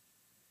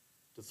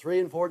to 3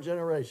 and 4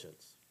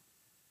 generations.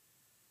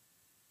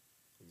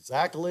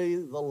 Exactly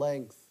the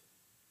length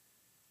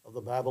of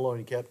the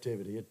Babylonian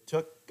captivity. It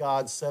took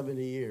God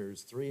 70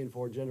 years, 3 and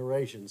 4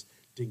 generations,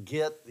 to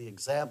get the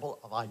example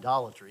of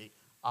idolatry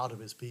out of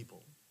his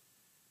people.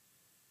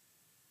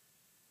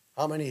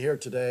 How many here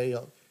today,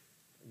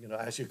 I'm going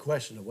to ask you a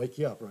question to wake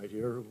you up right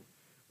here.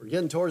 We're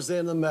getting towards the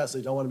end of the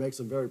message. I want to make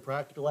some very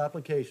practical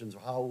applications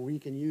of how we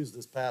can use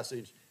this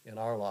passage in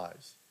our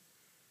lives.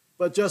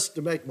 But just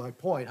to make my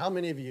point, how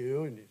many of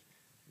you, and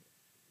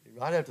you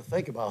might have to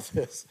think about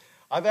this,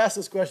 I've asked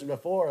this question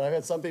before, and I've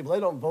had some people, they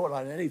don't vote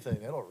on anything.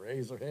 They don't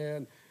raise their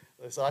hand.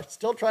 So I'm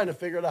still trying to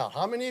figure it out.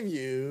 How many of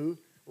you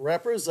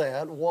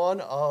represent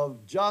one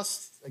of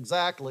just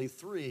exactly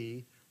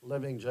 3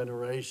 living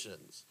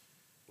generations?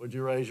 Would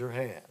you raise your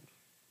hand?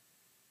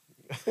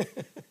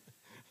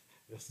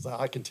 Yes,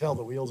 I can tell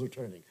the wheels are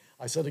turning.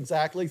 I said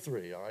exactly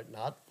 3, all right?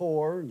 Not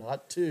 4,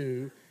 not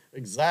 2,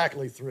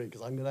 exactly 3,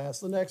 because I'm going to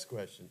ask the next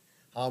question.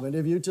 How many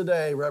of you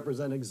today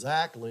represent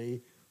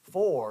exactly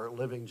 4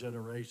 living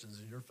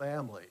generations in your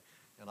family?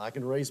 And I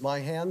can raise my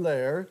hand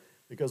there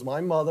because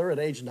my mother at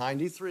age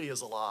 93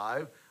 is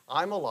alive.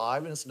 I'm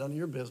alive, and it's none of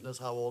your business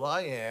how old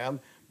I am,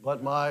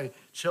 but my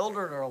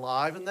children are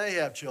alive, and they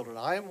have children.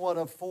 I am one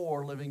of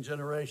 4 living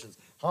generations.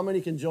 How many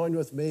can join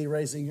with me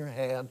raising your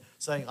hand,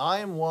 saying, I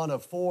am one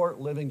of 4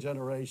 living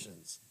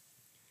generations?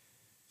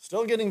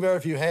 Still getting very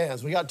few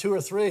hands. We got 2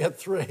 or 3 at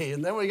 3,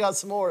 and then we got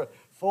some more at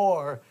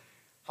 4.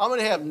 How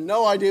many have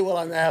no idea what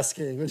I'm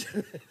asking? Would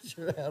you raise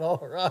your hand?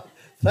 All right.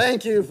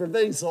 Thank you for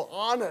being so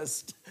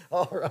honest.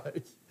 All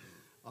right.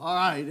 All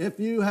right. If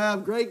you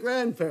have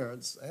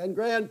great-grandparents and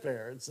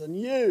grandparents and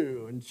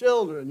you and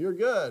children, you're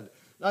good.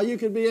 Now, you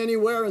could be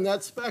anywhere in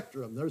that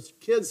spectrum. There's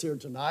kids here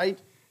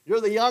tonight. You're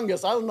the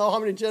youngest. I don't know how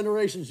many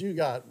generations you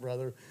got,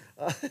 brother,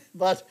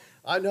 but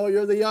I know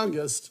you're the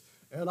youngest,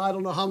 and I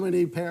don't know how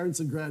many parents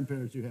and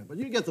grandparents you have, but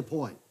you get the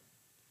point.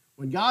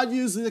 When God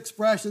uses the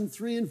expression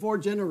 3 and 4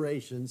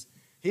 generations,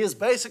 he is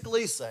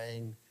basically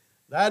saying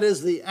that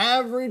is the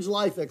average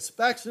life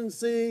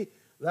expectancy,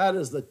 that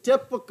is the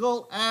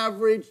typical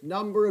average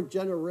number of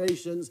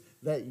generations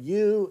that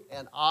you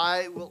and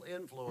I will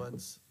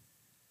influence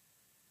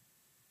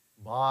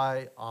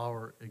by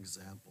our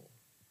example.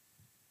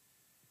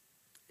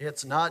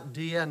 It's not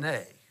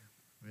DNA.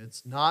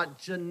 It's not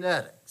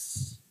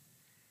genetics.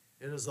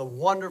 It is a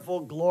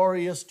wonderful,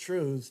 glorious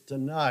truth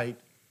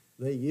tonight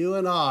that you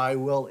and I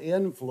will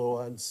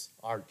influence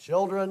our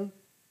children,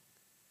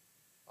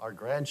 our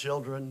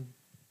grandchildren,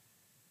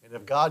 and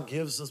if God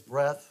gives us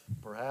breath,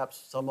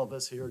 perhaps some of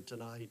us here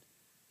tonight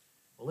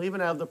will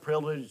even have the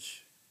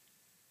privilege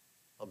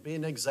of being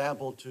an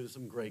example to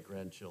some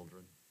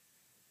great-grandchildren.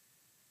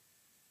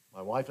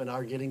 My wife and I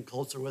are getting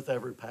closer with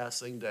every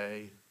passing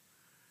day,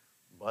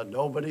 but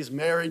nobody's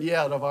married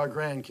yet of our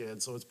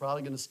grandkids, so it's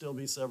probably going to still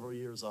be several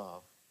years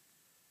off.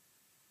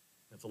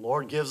 If the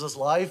Lord gives us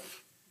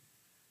life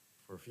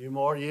for a few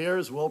more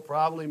years, we'll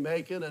probably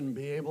make it and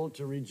be able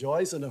to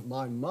rejoice. And if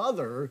my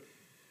mother,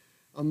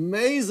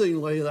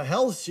 amazingly, the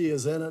health she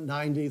is in at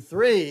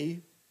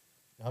 93,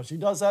 now she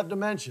does have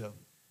dementia,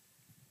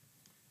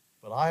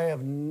 but I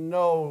have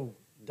no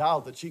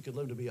doubt that she could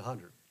live to be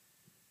 100.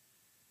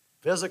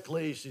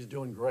 Physically, she's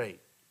doing great.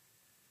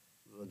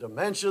 The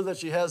dementia that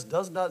she has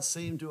does not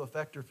seem to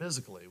affect her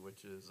physically,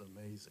 which is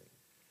amazing.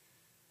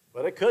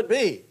 But it could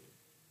be.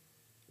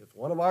 If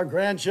one of our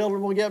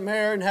grandchildren will get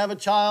married and have a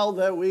child,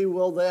 that we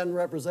will then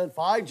represent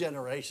 5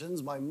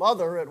 generations, my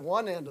mother at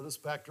one end of the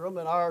spectrum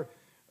and our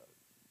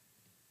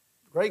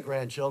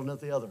great-grandchildren at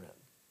the other end.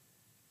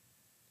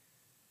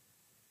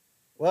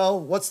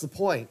 Well, what's the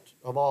point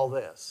of all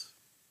this?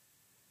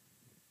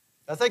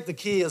 I think the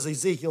key is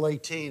Ezekiel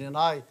 18, and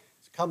I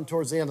come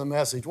towards the end of the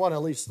message. I want to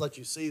at least let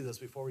you see this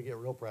before we get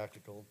real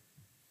practical.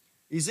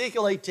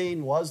 Ezekiel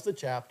 18 was the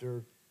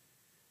chapter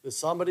that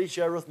somebody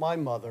shared with my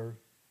mother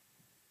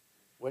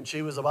when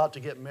she was about to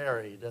get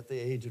married at the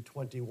age of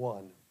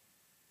 21.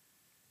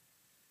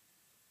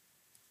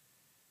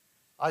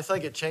 I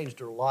think it changed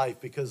her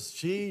life because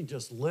she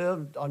just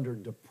lived under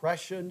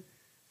depression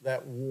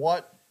that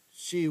what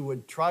she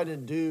would try to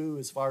do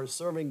as far as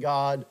serving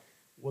God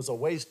was a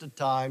waste of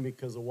time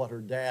because of what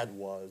her dad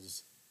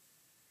was,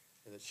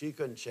 and that she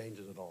couldn't change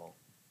it at all.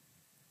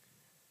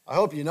 I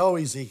hope you know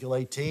Ezekiel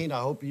 18. I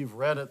hope you've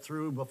read it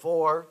through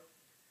before.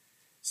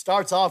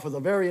 Starts off with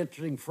a very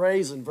interesting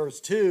phrase in verse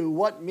 2.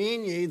 What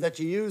mean ye that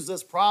ye use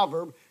this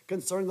proverb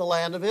concerning the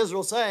land of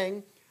Israel,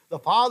 saying, the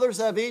fathers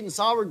have eaten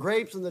sour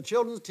grapes and the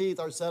children's teeth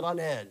are set on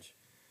edge.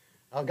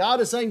 Now God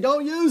is saying,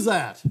 don't use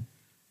that.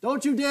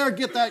 Don't you dare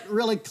get that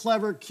really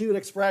clever, cute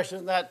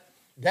expression that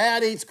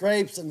dad eats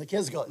grapes and the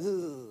kids go,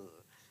 ugh.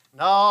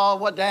 No,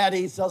 what dad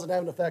eats doesn't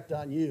have an effect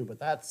on you, but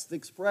that's the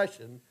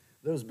expression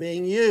that was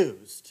being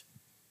used.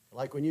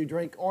 Like when you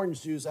drink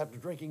orange juice after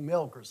drinking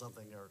milk or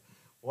something, or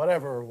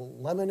whatever,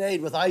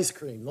 lemonade with ice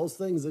cream, those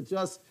things that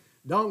just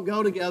don't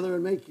go together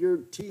and make your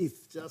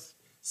teeth just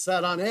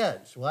set on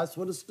edge. Well, that's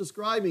what it's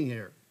describing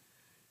here.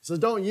 He says,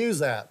 don't use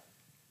that.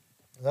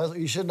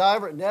 You should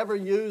never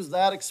use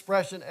that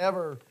expression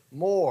ever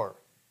more.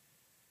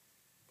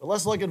 But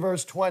let's look at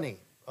verse 20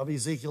 of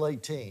Ezekiel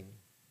 18.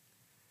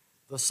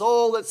 The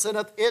soul that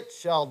sinneth, it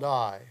shall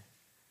die.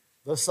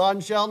 The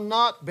son shall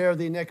not bear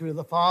the iniquity of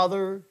the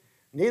father,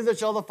 neither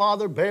shall the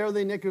father bear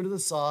the iniquity of the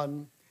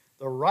son.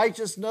 The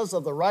righteousness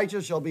of the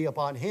righteous shall be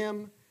upon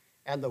him,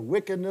 and the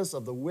wickedness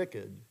of the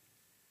wicked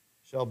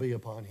shall be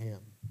upon him.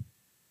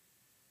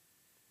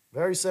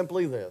 Very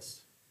simply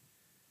this.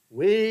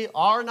 We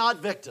are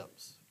not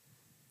victims,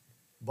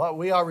 but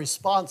we are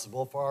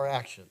responsible for our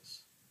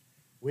actions.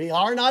 We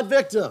are not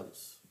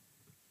victims.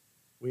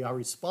 We are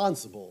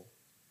responsible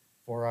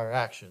for our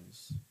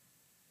actions.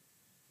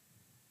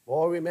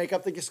 Boy, we make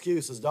up the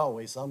excuses, don't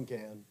we? Some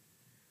can.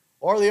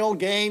 Or the old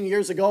game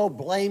years ago,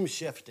 blame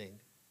shifting.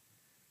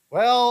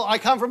 Well, I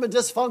come from a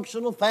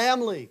dysfunctional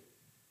family.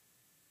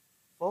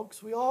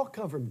 Folks, we all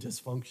come from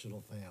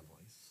dysfunctional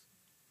families.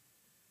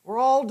 We're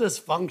all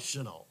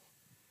dysfunctional.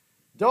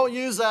 Don't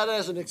use that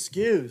as an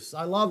excuse.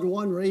 I loved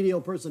one radio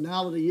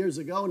personality years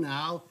ago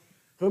now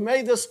who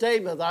made this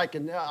statement that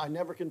I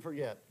never can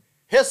forget.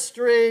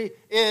 History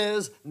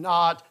is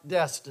not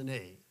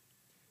destiny.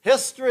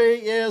 History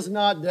is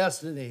not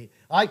destiny.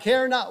 I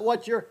care not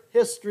what your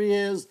history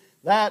is.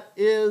 That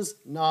is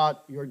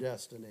not your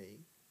destiny.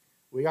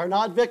 We are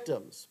not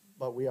victims,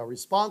 but we are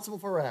responsible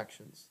for our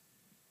actions.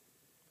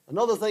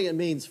 Another thing it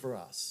means for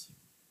us,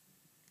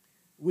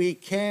 we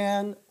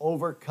can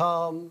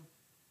overcome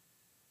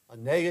a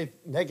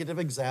negative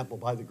example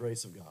by the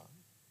grace of God.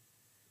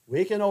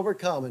 We can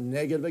overcome a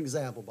negative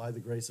example by the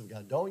grace of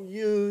God. Don't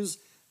use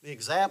the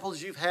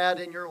examples you've had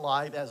in your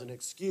life as an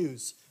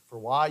excuse for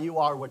why you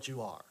are what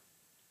you are.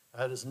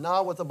 That is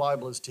not what the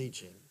Bible is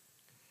teaching.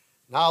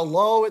 Now,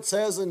 lo, it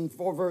says in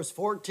verse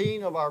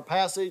 14 of our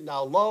passage,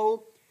 now,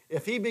 lo,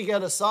 if he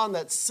beget a son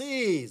that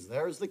sees,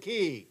 there's the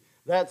key,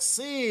 that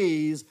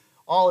sees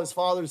all his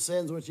father's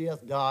sins which he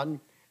hath done,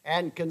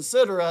 and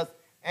considereth,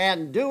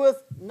 and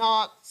doeth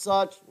not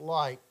such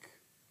like.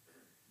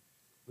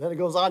 Then it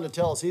goes on to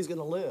tell us he's going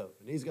to live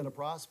and he's going to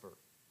prosper.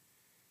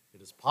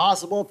 It is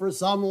possible for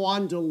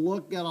someone to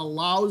look at a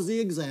lousy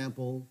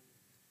example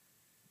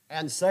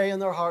and say in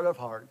their heart of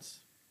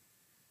hearts,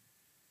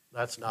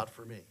 that's not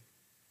for me.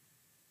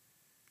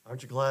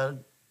 Aren't you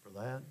glad for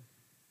that?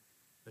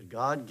 That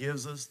God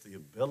gives us the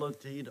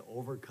ability to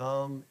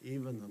overcome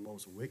even the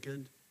most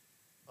wicked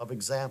of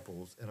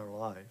examples in our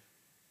life.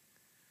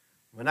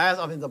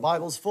 The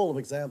Bible's full of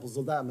examples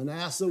of that.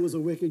 Manasseh was a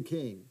wicked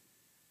king.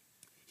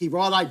 He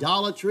brought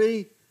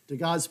idolatry to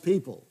God's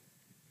people.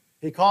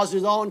 He caused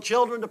his own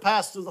children to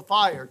pass through the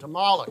fire to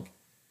Moloch,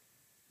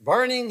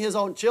 burning his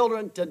own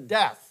children to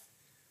death,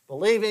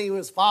 believing he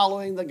was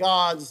following the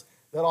gods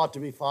that ought to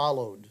be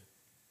followed.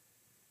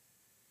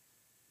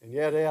 And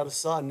yet he had a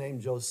son named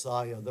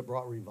Josiah that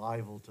brought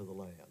revival to the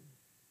land.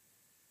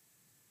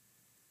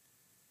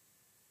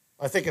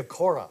 I think of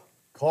Korah.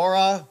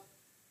 Korah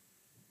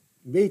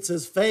meets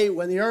his fate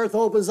when the earth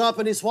opens up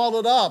and he's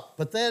swallowed up.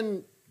 But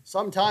then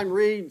sometime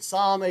read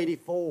Psalm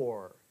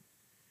 84,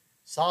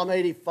 Psalm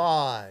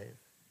 85,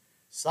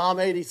 Psalm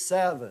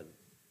 87,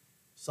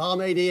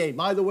 Psalm 88.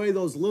 By the way,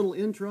 those little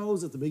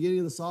intros at the beginning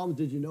of the Psalms,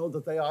 did you know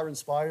that they are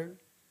inspired?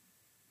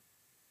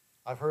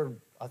 I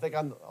think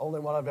I'm the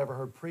only one I've ever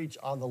heard preach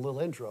on the little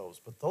intros,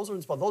 but those are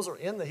inspired. Those are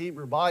in the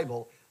Hebrew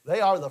Bible.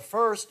 They are the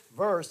first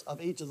verse of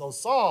each of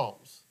those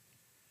Psalms.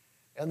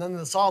 And then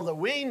the Psalm that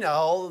we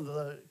know,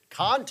 the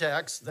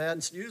context then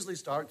usually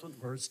starts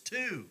with verse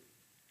 2.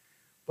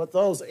 But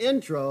those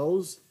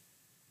intros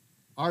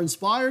are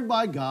inspired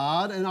by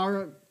God and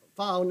are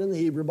found in the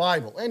Hebrew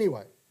Bible.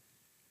 Anyway,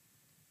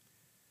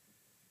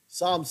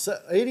 Psalm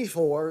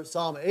 84,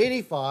 Psalm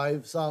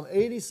 85, Psalm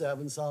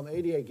 87, Psalm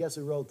 88. Guess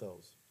who wrote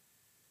those?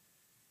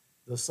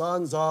 The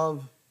sons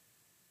of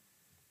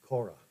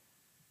Korah.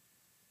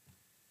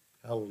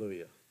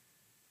 Hallelujah.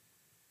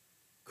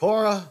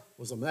 Korah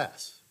was a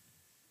mess,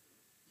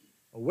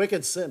 a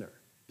wicked sinner,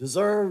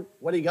 deserved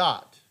what he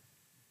got.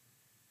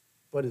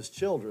 But his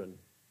children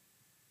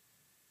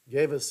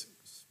gave us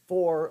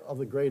 4 of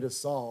the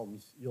greatest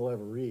psalms you'll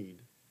ever read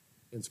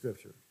in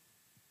Scripture.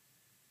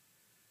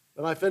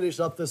 When I finished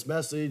up this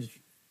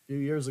message a few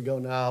years ago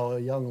now, a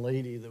young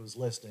lady that was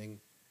listening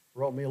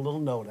wrote me a little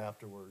note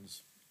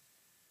afterwards.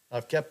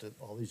 I've kept it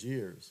all these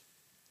years.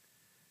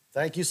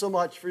 Thank you so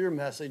much for your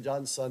message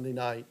on Sunday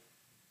night.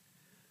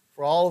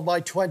 For all of my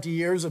 20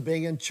 years of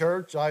being in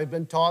church, I've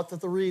been taught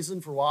that the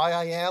reason for why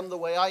I am the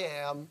way I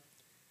am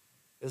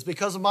is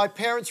because of my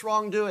parents'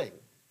 wrongdoing.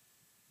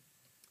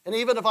 And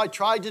even if I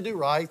tried to do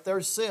right,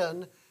 their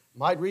sin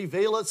might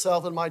reveal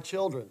itself in my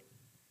children,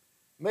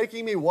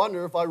 making me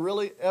wonder if I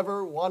really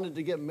ever wanted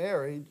to get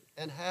married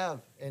and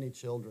have any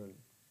children.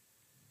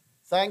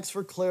 Thanks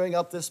for clearing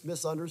up this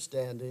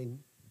misunderstanding.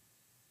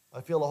 I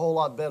feel a whole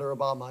lot better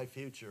about my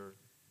future.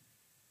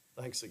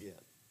 Thanks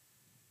again.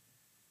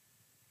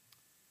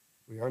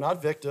 We are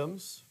not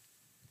victims.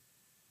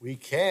 We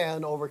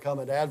can overcome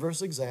an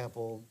adverse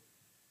example.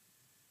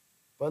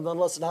 But then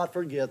let's not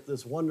forget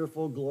this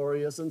wonderful,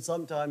 glorious, and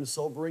sometimes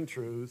sobering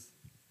truth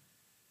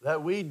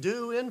that we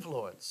do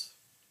influence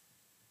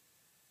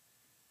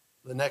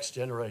the next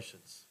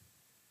generations.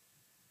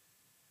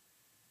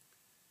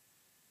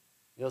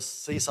 You'll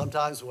see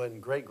sometimes when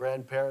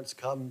great-grandparents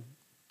come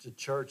to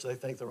church, they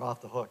think they're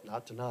off the hook.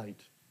 Not tonight.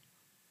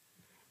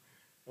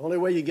 The only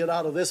way you get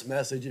out of this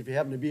message, if you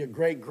happen to be a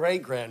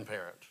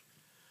great-great-grandparent,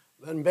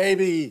 then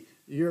maybe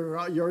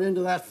you're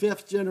into that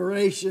 5th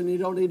generation. You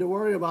don't need to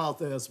worry about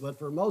this. But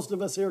for most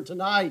of us here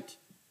tonight,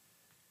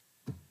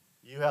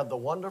 you have the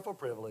wonderful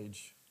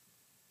privilege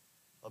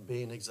of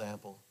being an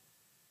example.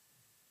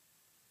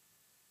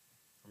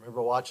 I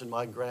remember watching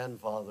my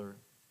grandfather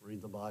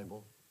read the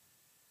Bible.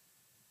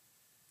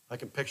 I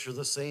can picture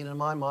the scene in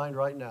my mind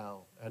right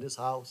now at his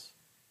house.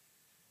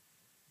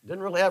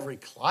 Didn't really have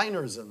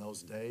recliners in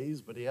those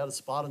days, but he had a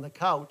spot on the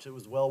couch. It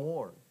was well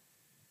worn.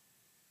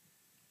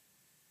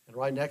 And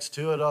right next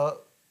to it, a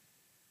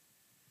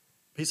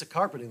piece of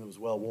carpeting that was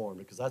well worn,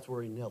 because that's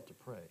where he knelt to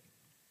pray.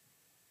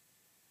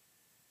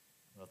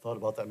 I thought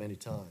about that many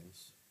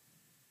times.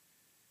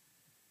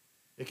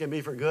 It can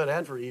be for good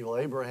and for evil.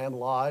 Abraham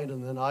lied,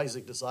 and then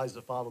Isaac decides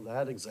to follow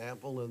that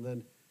example, and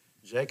then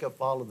Jacob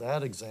followed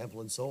that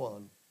example, and so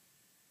on.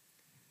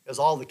 As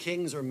all the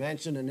kings are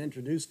mentioned and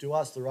introduced to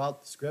us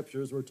throughout the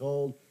Scriptures, we're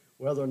told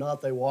whether or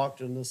not they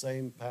walked in the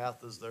same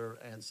path as their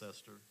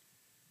ancestor.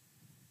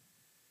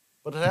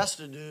 But it has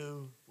to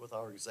do with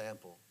our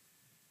example.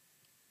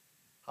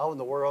 How in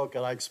the world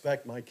can I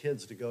expect my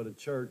kids to go to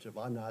church if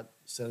I'm not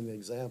setting the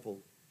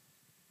example?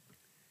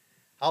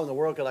 How in the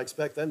world can I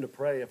expect them to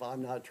pray if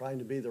I'm not trying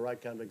to be the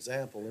right kind of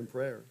example in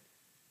prayer?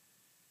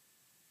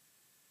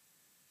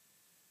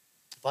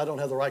 If I don't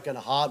have the right kind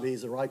of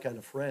hobbies, the right kind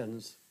of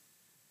friends,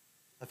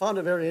 I found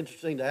it very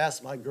interesting to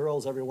ask my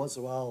girls every once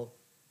in a while,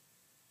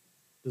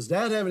 does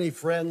Dad have any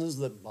friends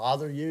that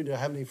bother you? Do you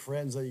have any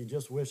friends that you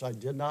just wish I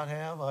did not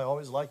have? I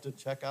always like to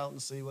check out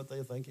and see what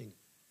they're thinking.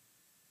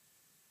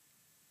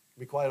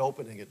 Be quite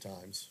opening at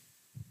times.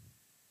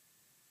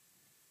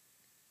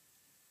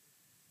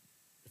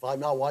 If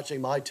I'm not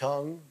watching my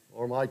tongue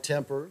or my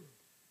temper,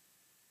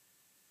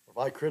 or if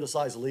I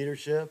criticize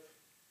leadership,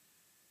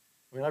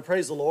 I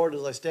praise the Lord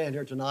as I stand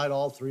here tonight.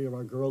 All 3 of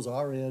our girls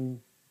are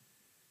in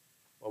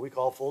what we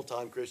call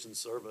full-time Christian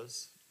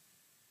service.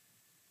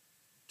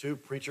 2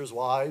 preachers'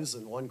 wives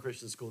and 1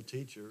 Christian school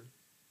teacher.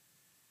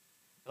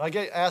 And I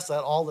get asked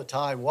that all the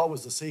time, what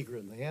was the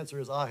secret? And the answer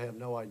is, I have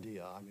no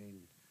idea.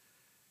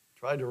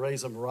 Tried to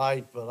raise them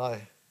right, but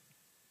I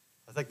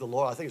think the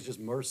Lord, I think it's just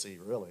mercy,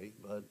 really.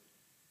 But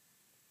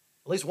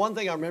at least one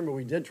thing I remember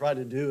we did try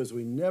to do is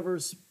we never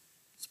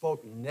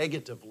spoke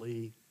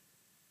negatively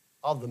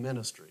of the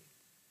ministry.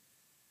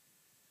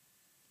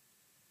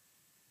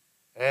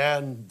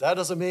 And that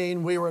doesn't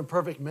mean we were in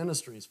perfect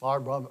ministries, far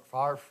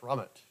from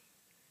it.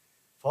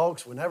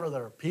 Folks, whenever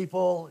there are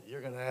people, you're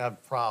going to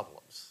have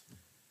problems.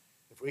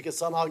 If we could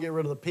somehow get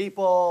rid of the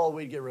people,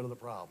 we'd get rid of the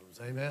problems.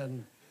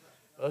 Amen?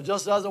 But it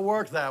just doesn't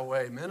work that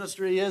way.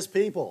 Ministry is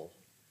people.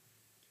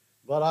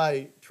 But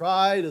I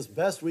tried as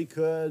best we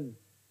could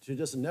to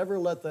just never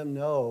let them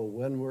know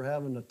when we're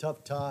having a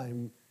tough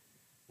time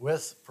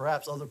with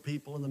perhaps other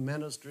people in the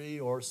ministry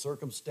or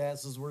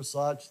circumstances were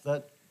such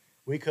that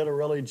we could have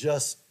really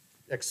just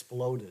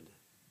exploded.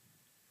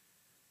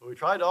 But we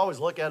tried to always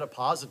look at it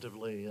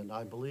positively, and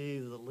I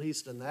believe at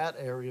least in that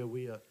area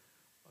we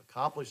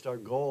accomplished our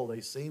goal.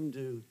 They seemed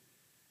to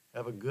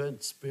have a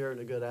good spirit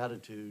and a good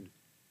attitude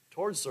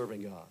towards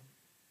serving God,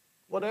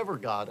 whatever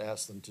God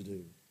asked them to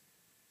do.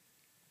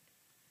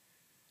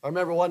 I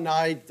remember one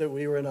night that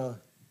we were in a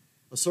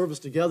service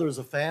together as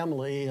a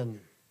family,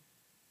 and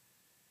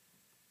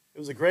it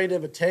was a great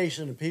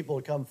invitation to people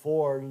to come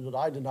forward that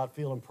I did not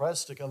feel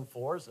impressed to come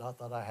forward. It's not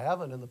that I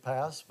haven't in the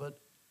past, but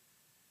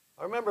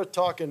I remember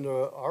talking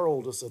to our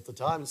oldest at the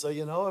time and say,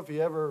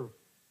 if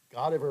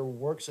God ever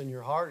works in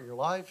your heart, in your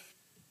life,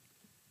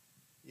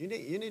 you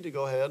need to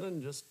go ahead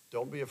and just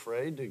don't be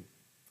afraid to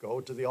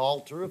go to the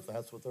altar if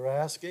that's what they're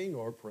asking,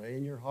 or pray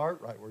in your heart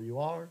right where you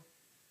are,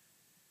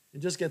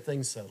 and just get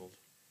things settled.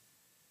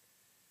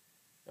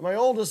 And my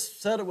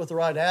oldest said it with the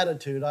right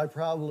attitude. I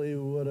probably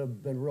would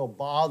have been real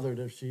bothered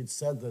if she'd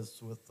said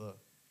this with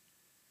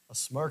a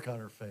smirk on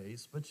her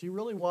face, but she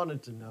really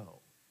wanted to know.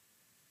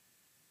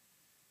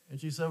 And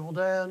she said, well,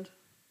 Dad,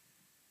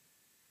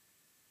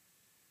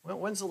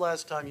 when's the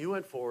last time you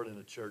went forward in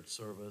a church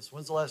service?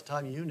 When's the last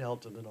time you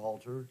knelt at an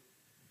altar?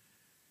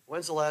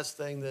 When's the last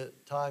time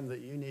that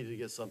you needed to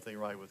get something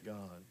right with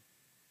God?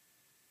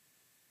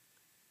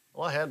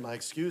 Well, I had my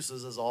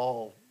excuses, as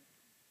all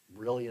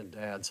brilliant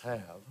dads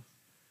have.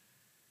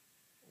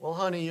 Well,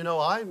 honey,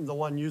 I'm the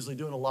one usually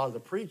doing a lot of the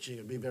preaching.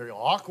 It'd be very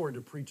awkward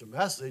to preach a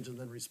message and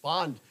then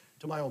respond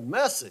to my own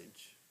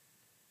message.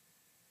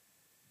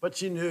 But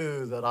she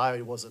knew that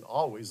I wasn't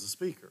always the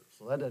speaker,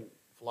 so that didn't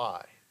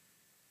fly.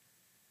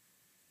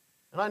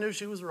 And I knew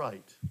she was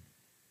right. It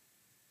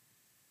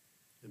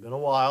had been a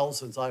while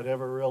since I'd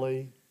ever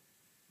really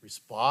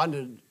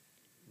responded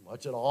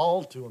much at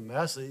all to a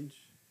message.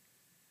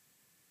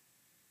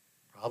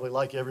 Probably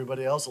like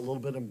everybody else, a little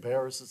bit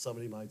embarrassed that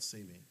somebody might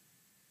see me.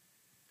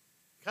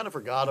 Kind of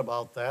forgot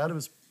about that. It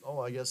was,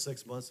 I guess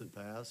 6 months had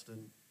passed,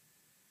 and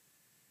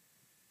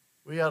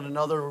we had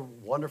another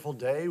wonderful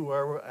day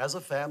where, as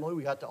a family,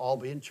 we got to all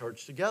be in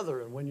church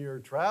together. And when you're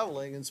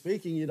traveling and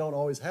speaking, you don't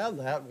always have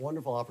that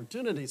wonderful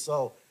opportunity.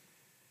 So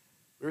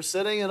we were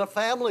sitting at a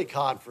family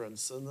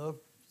conference, and the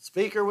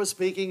speaker was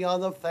speaking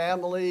on the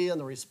family and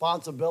the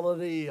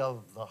responsibility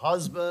of the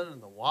husband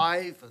and the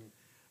wife, and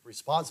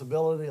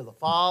responsibility of the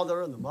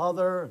father and the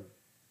mother, and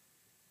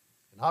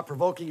not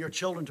provoking your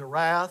children to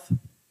wrath.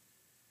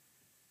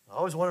 I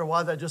always wonder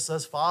why that just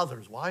says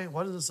fathers. Why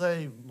does it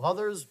say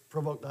mothers,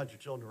 provoke not your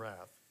children to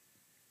wrath?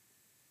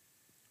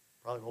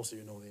 Probably most of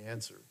you know the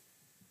answer.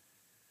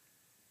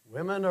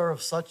 Women are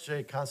of such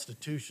a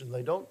constitution,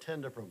 they don't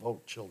tend to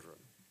provoke children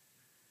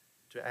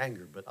to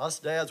anger. But us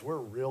dads, we're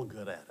real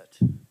good at it.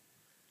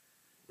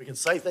 We can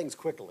say things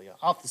quickly,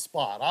 off the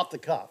spot, off the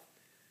cuff.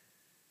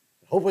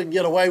 Hope we can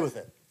get away with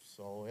it.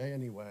 So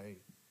anyway,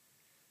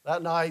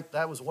 that night,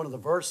 that was one of the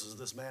verses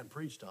this man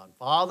preached on.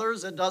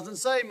 Fathers, it doesn't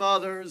say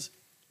mothers.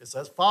 It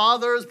says,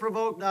 fathers,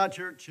 provoke not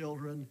your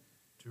children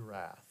to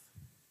wrath.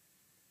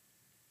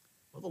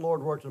 Well, the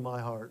Lord worked in my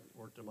heart,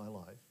 worked in my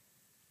life.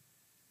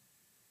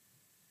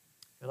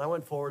 And I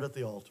went forward at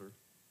the altar.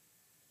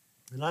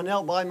 And I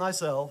knelt by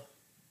myself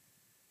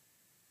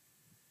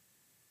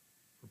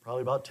for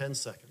probably about 10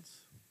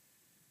 seconds.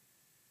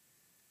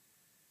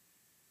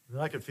 And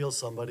then I could feel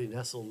somebody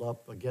nestled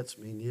up against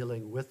me,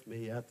 kneeling with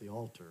me at the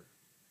altar.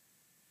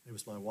 It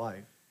was my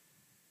wife.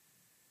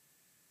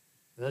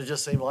 And it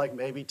just seemed like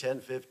maybe 10,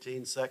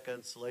 15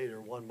 seconds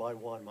later, one by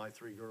one, my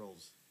 3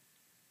 girls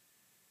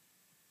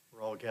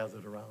were all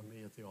gathered around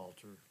me at the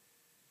altar.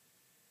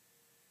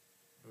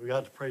 We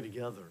got to pray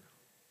together.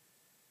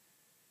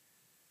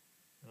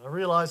 And I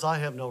realized I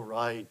have no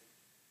right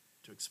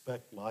to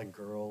expect my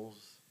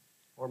girls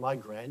or my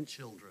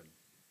grandchildren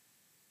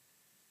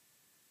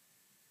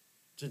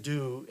to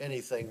do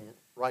anything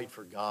right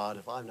for God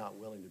if I'm not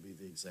willing to be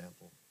the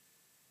example.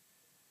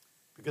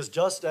 Because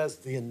just as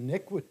the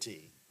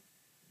iniquity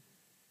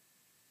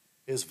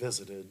is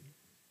visited,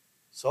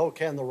 so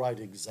can the right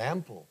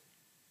example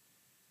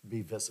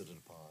be visited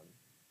upon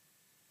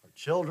our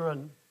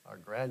children, our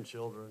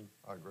grandchildren,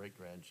 our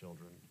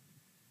great-grandchildren,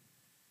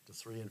 to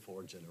 3 and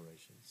 4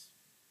 generations.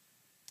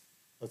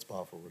 Let's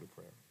bow for a word of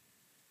prayer.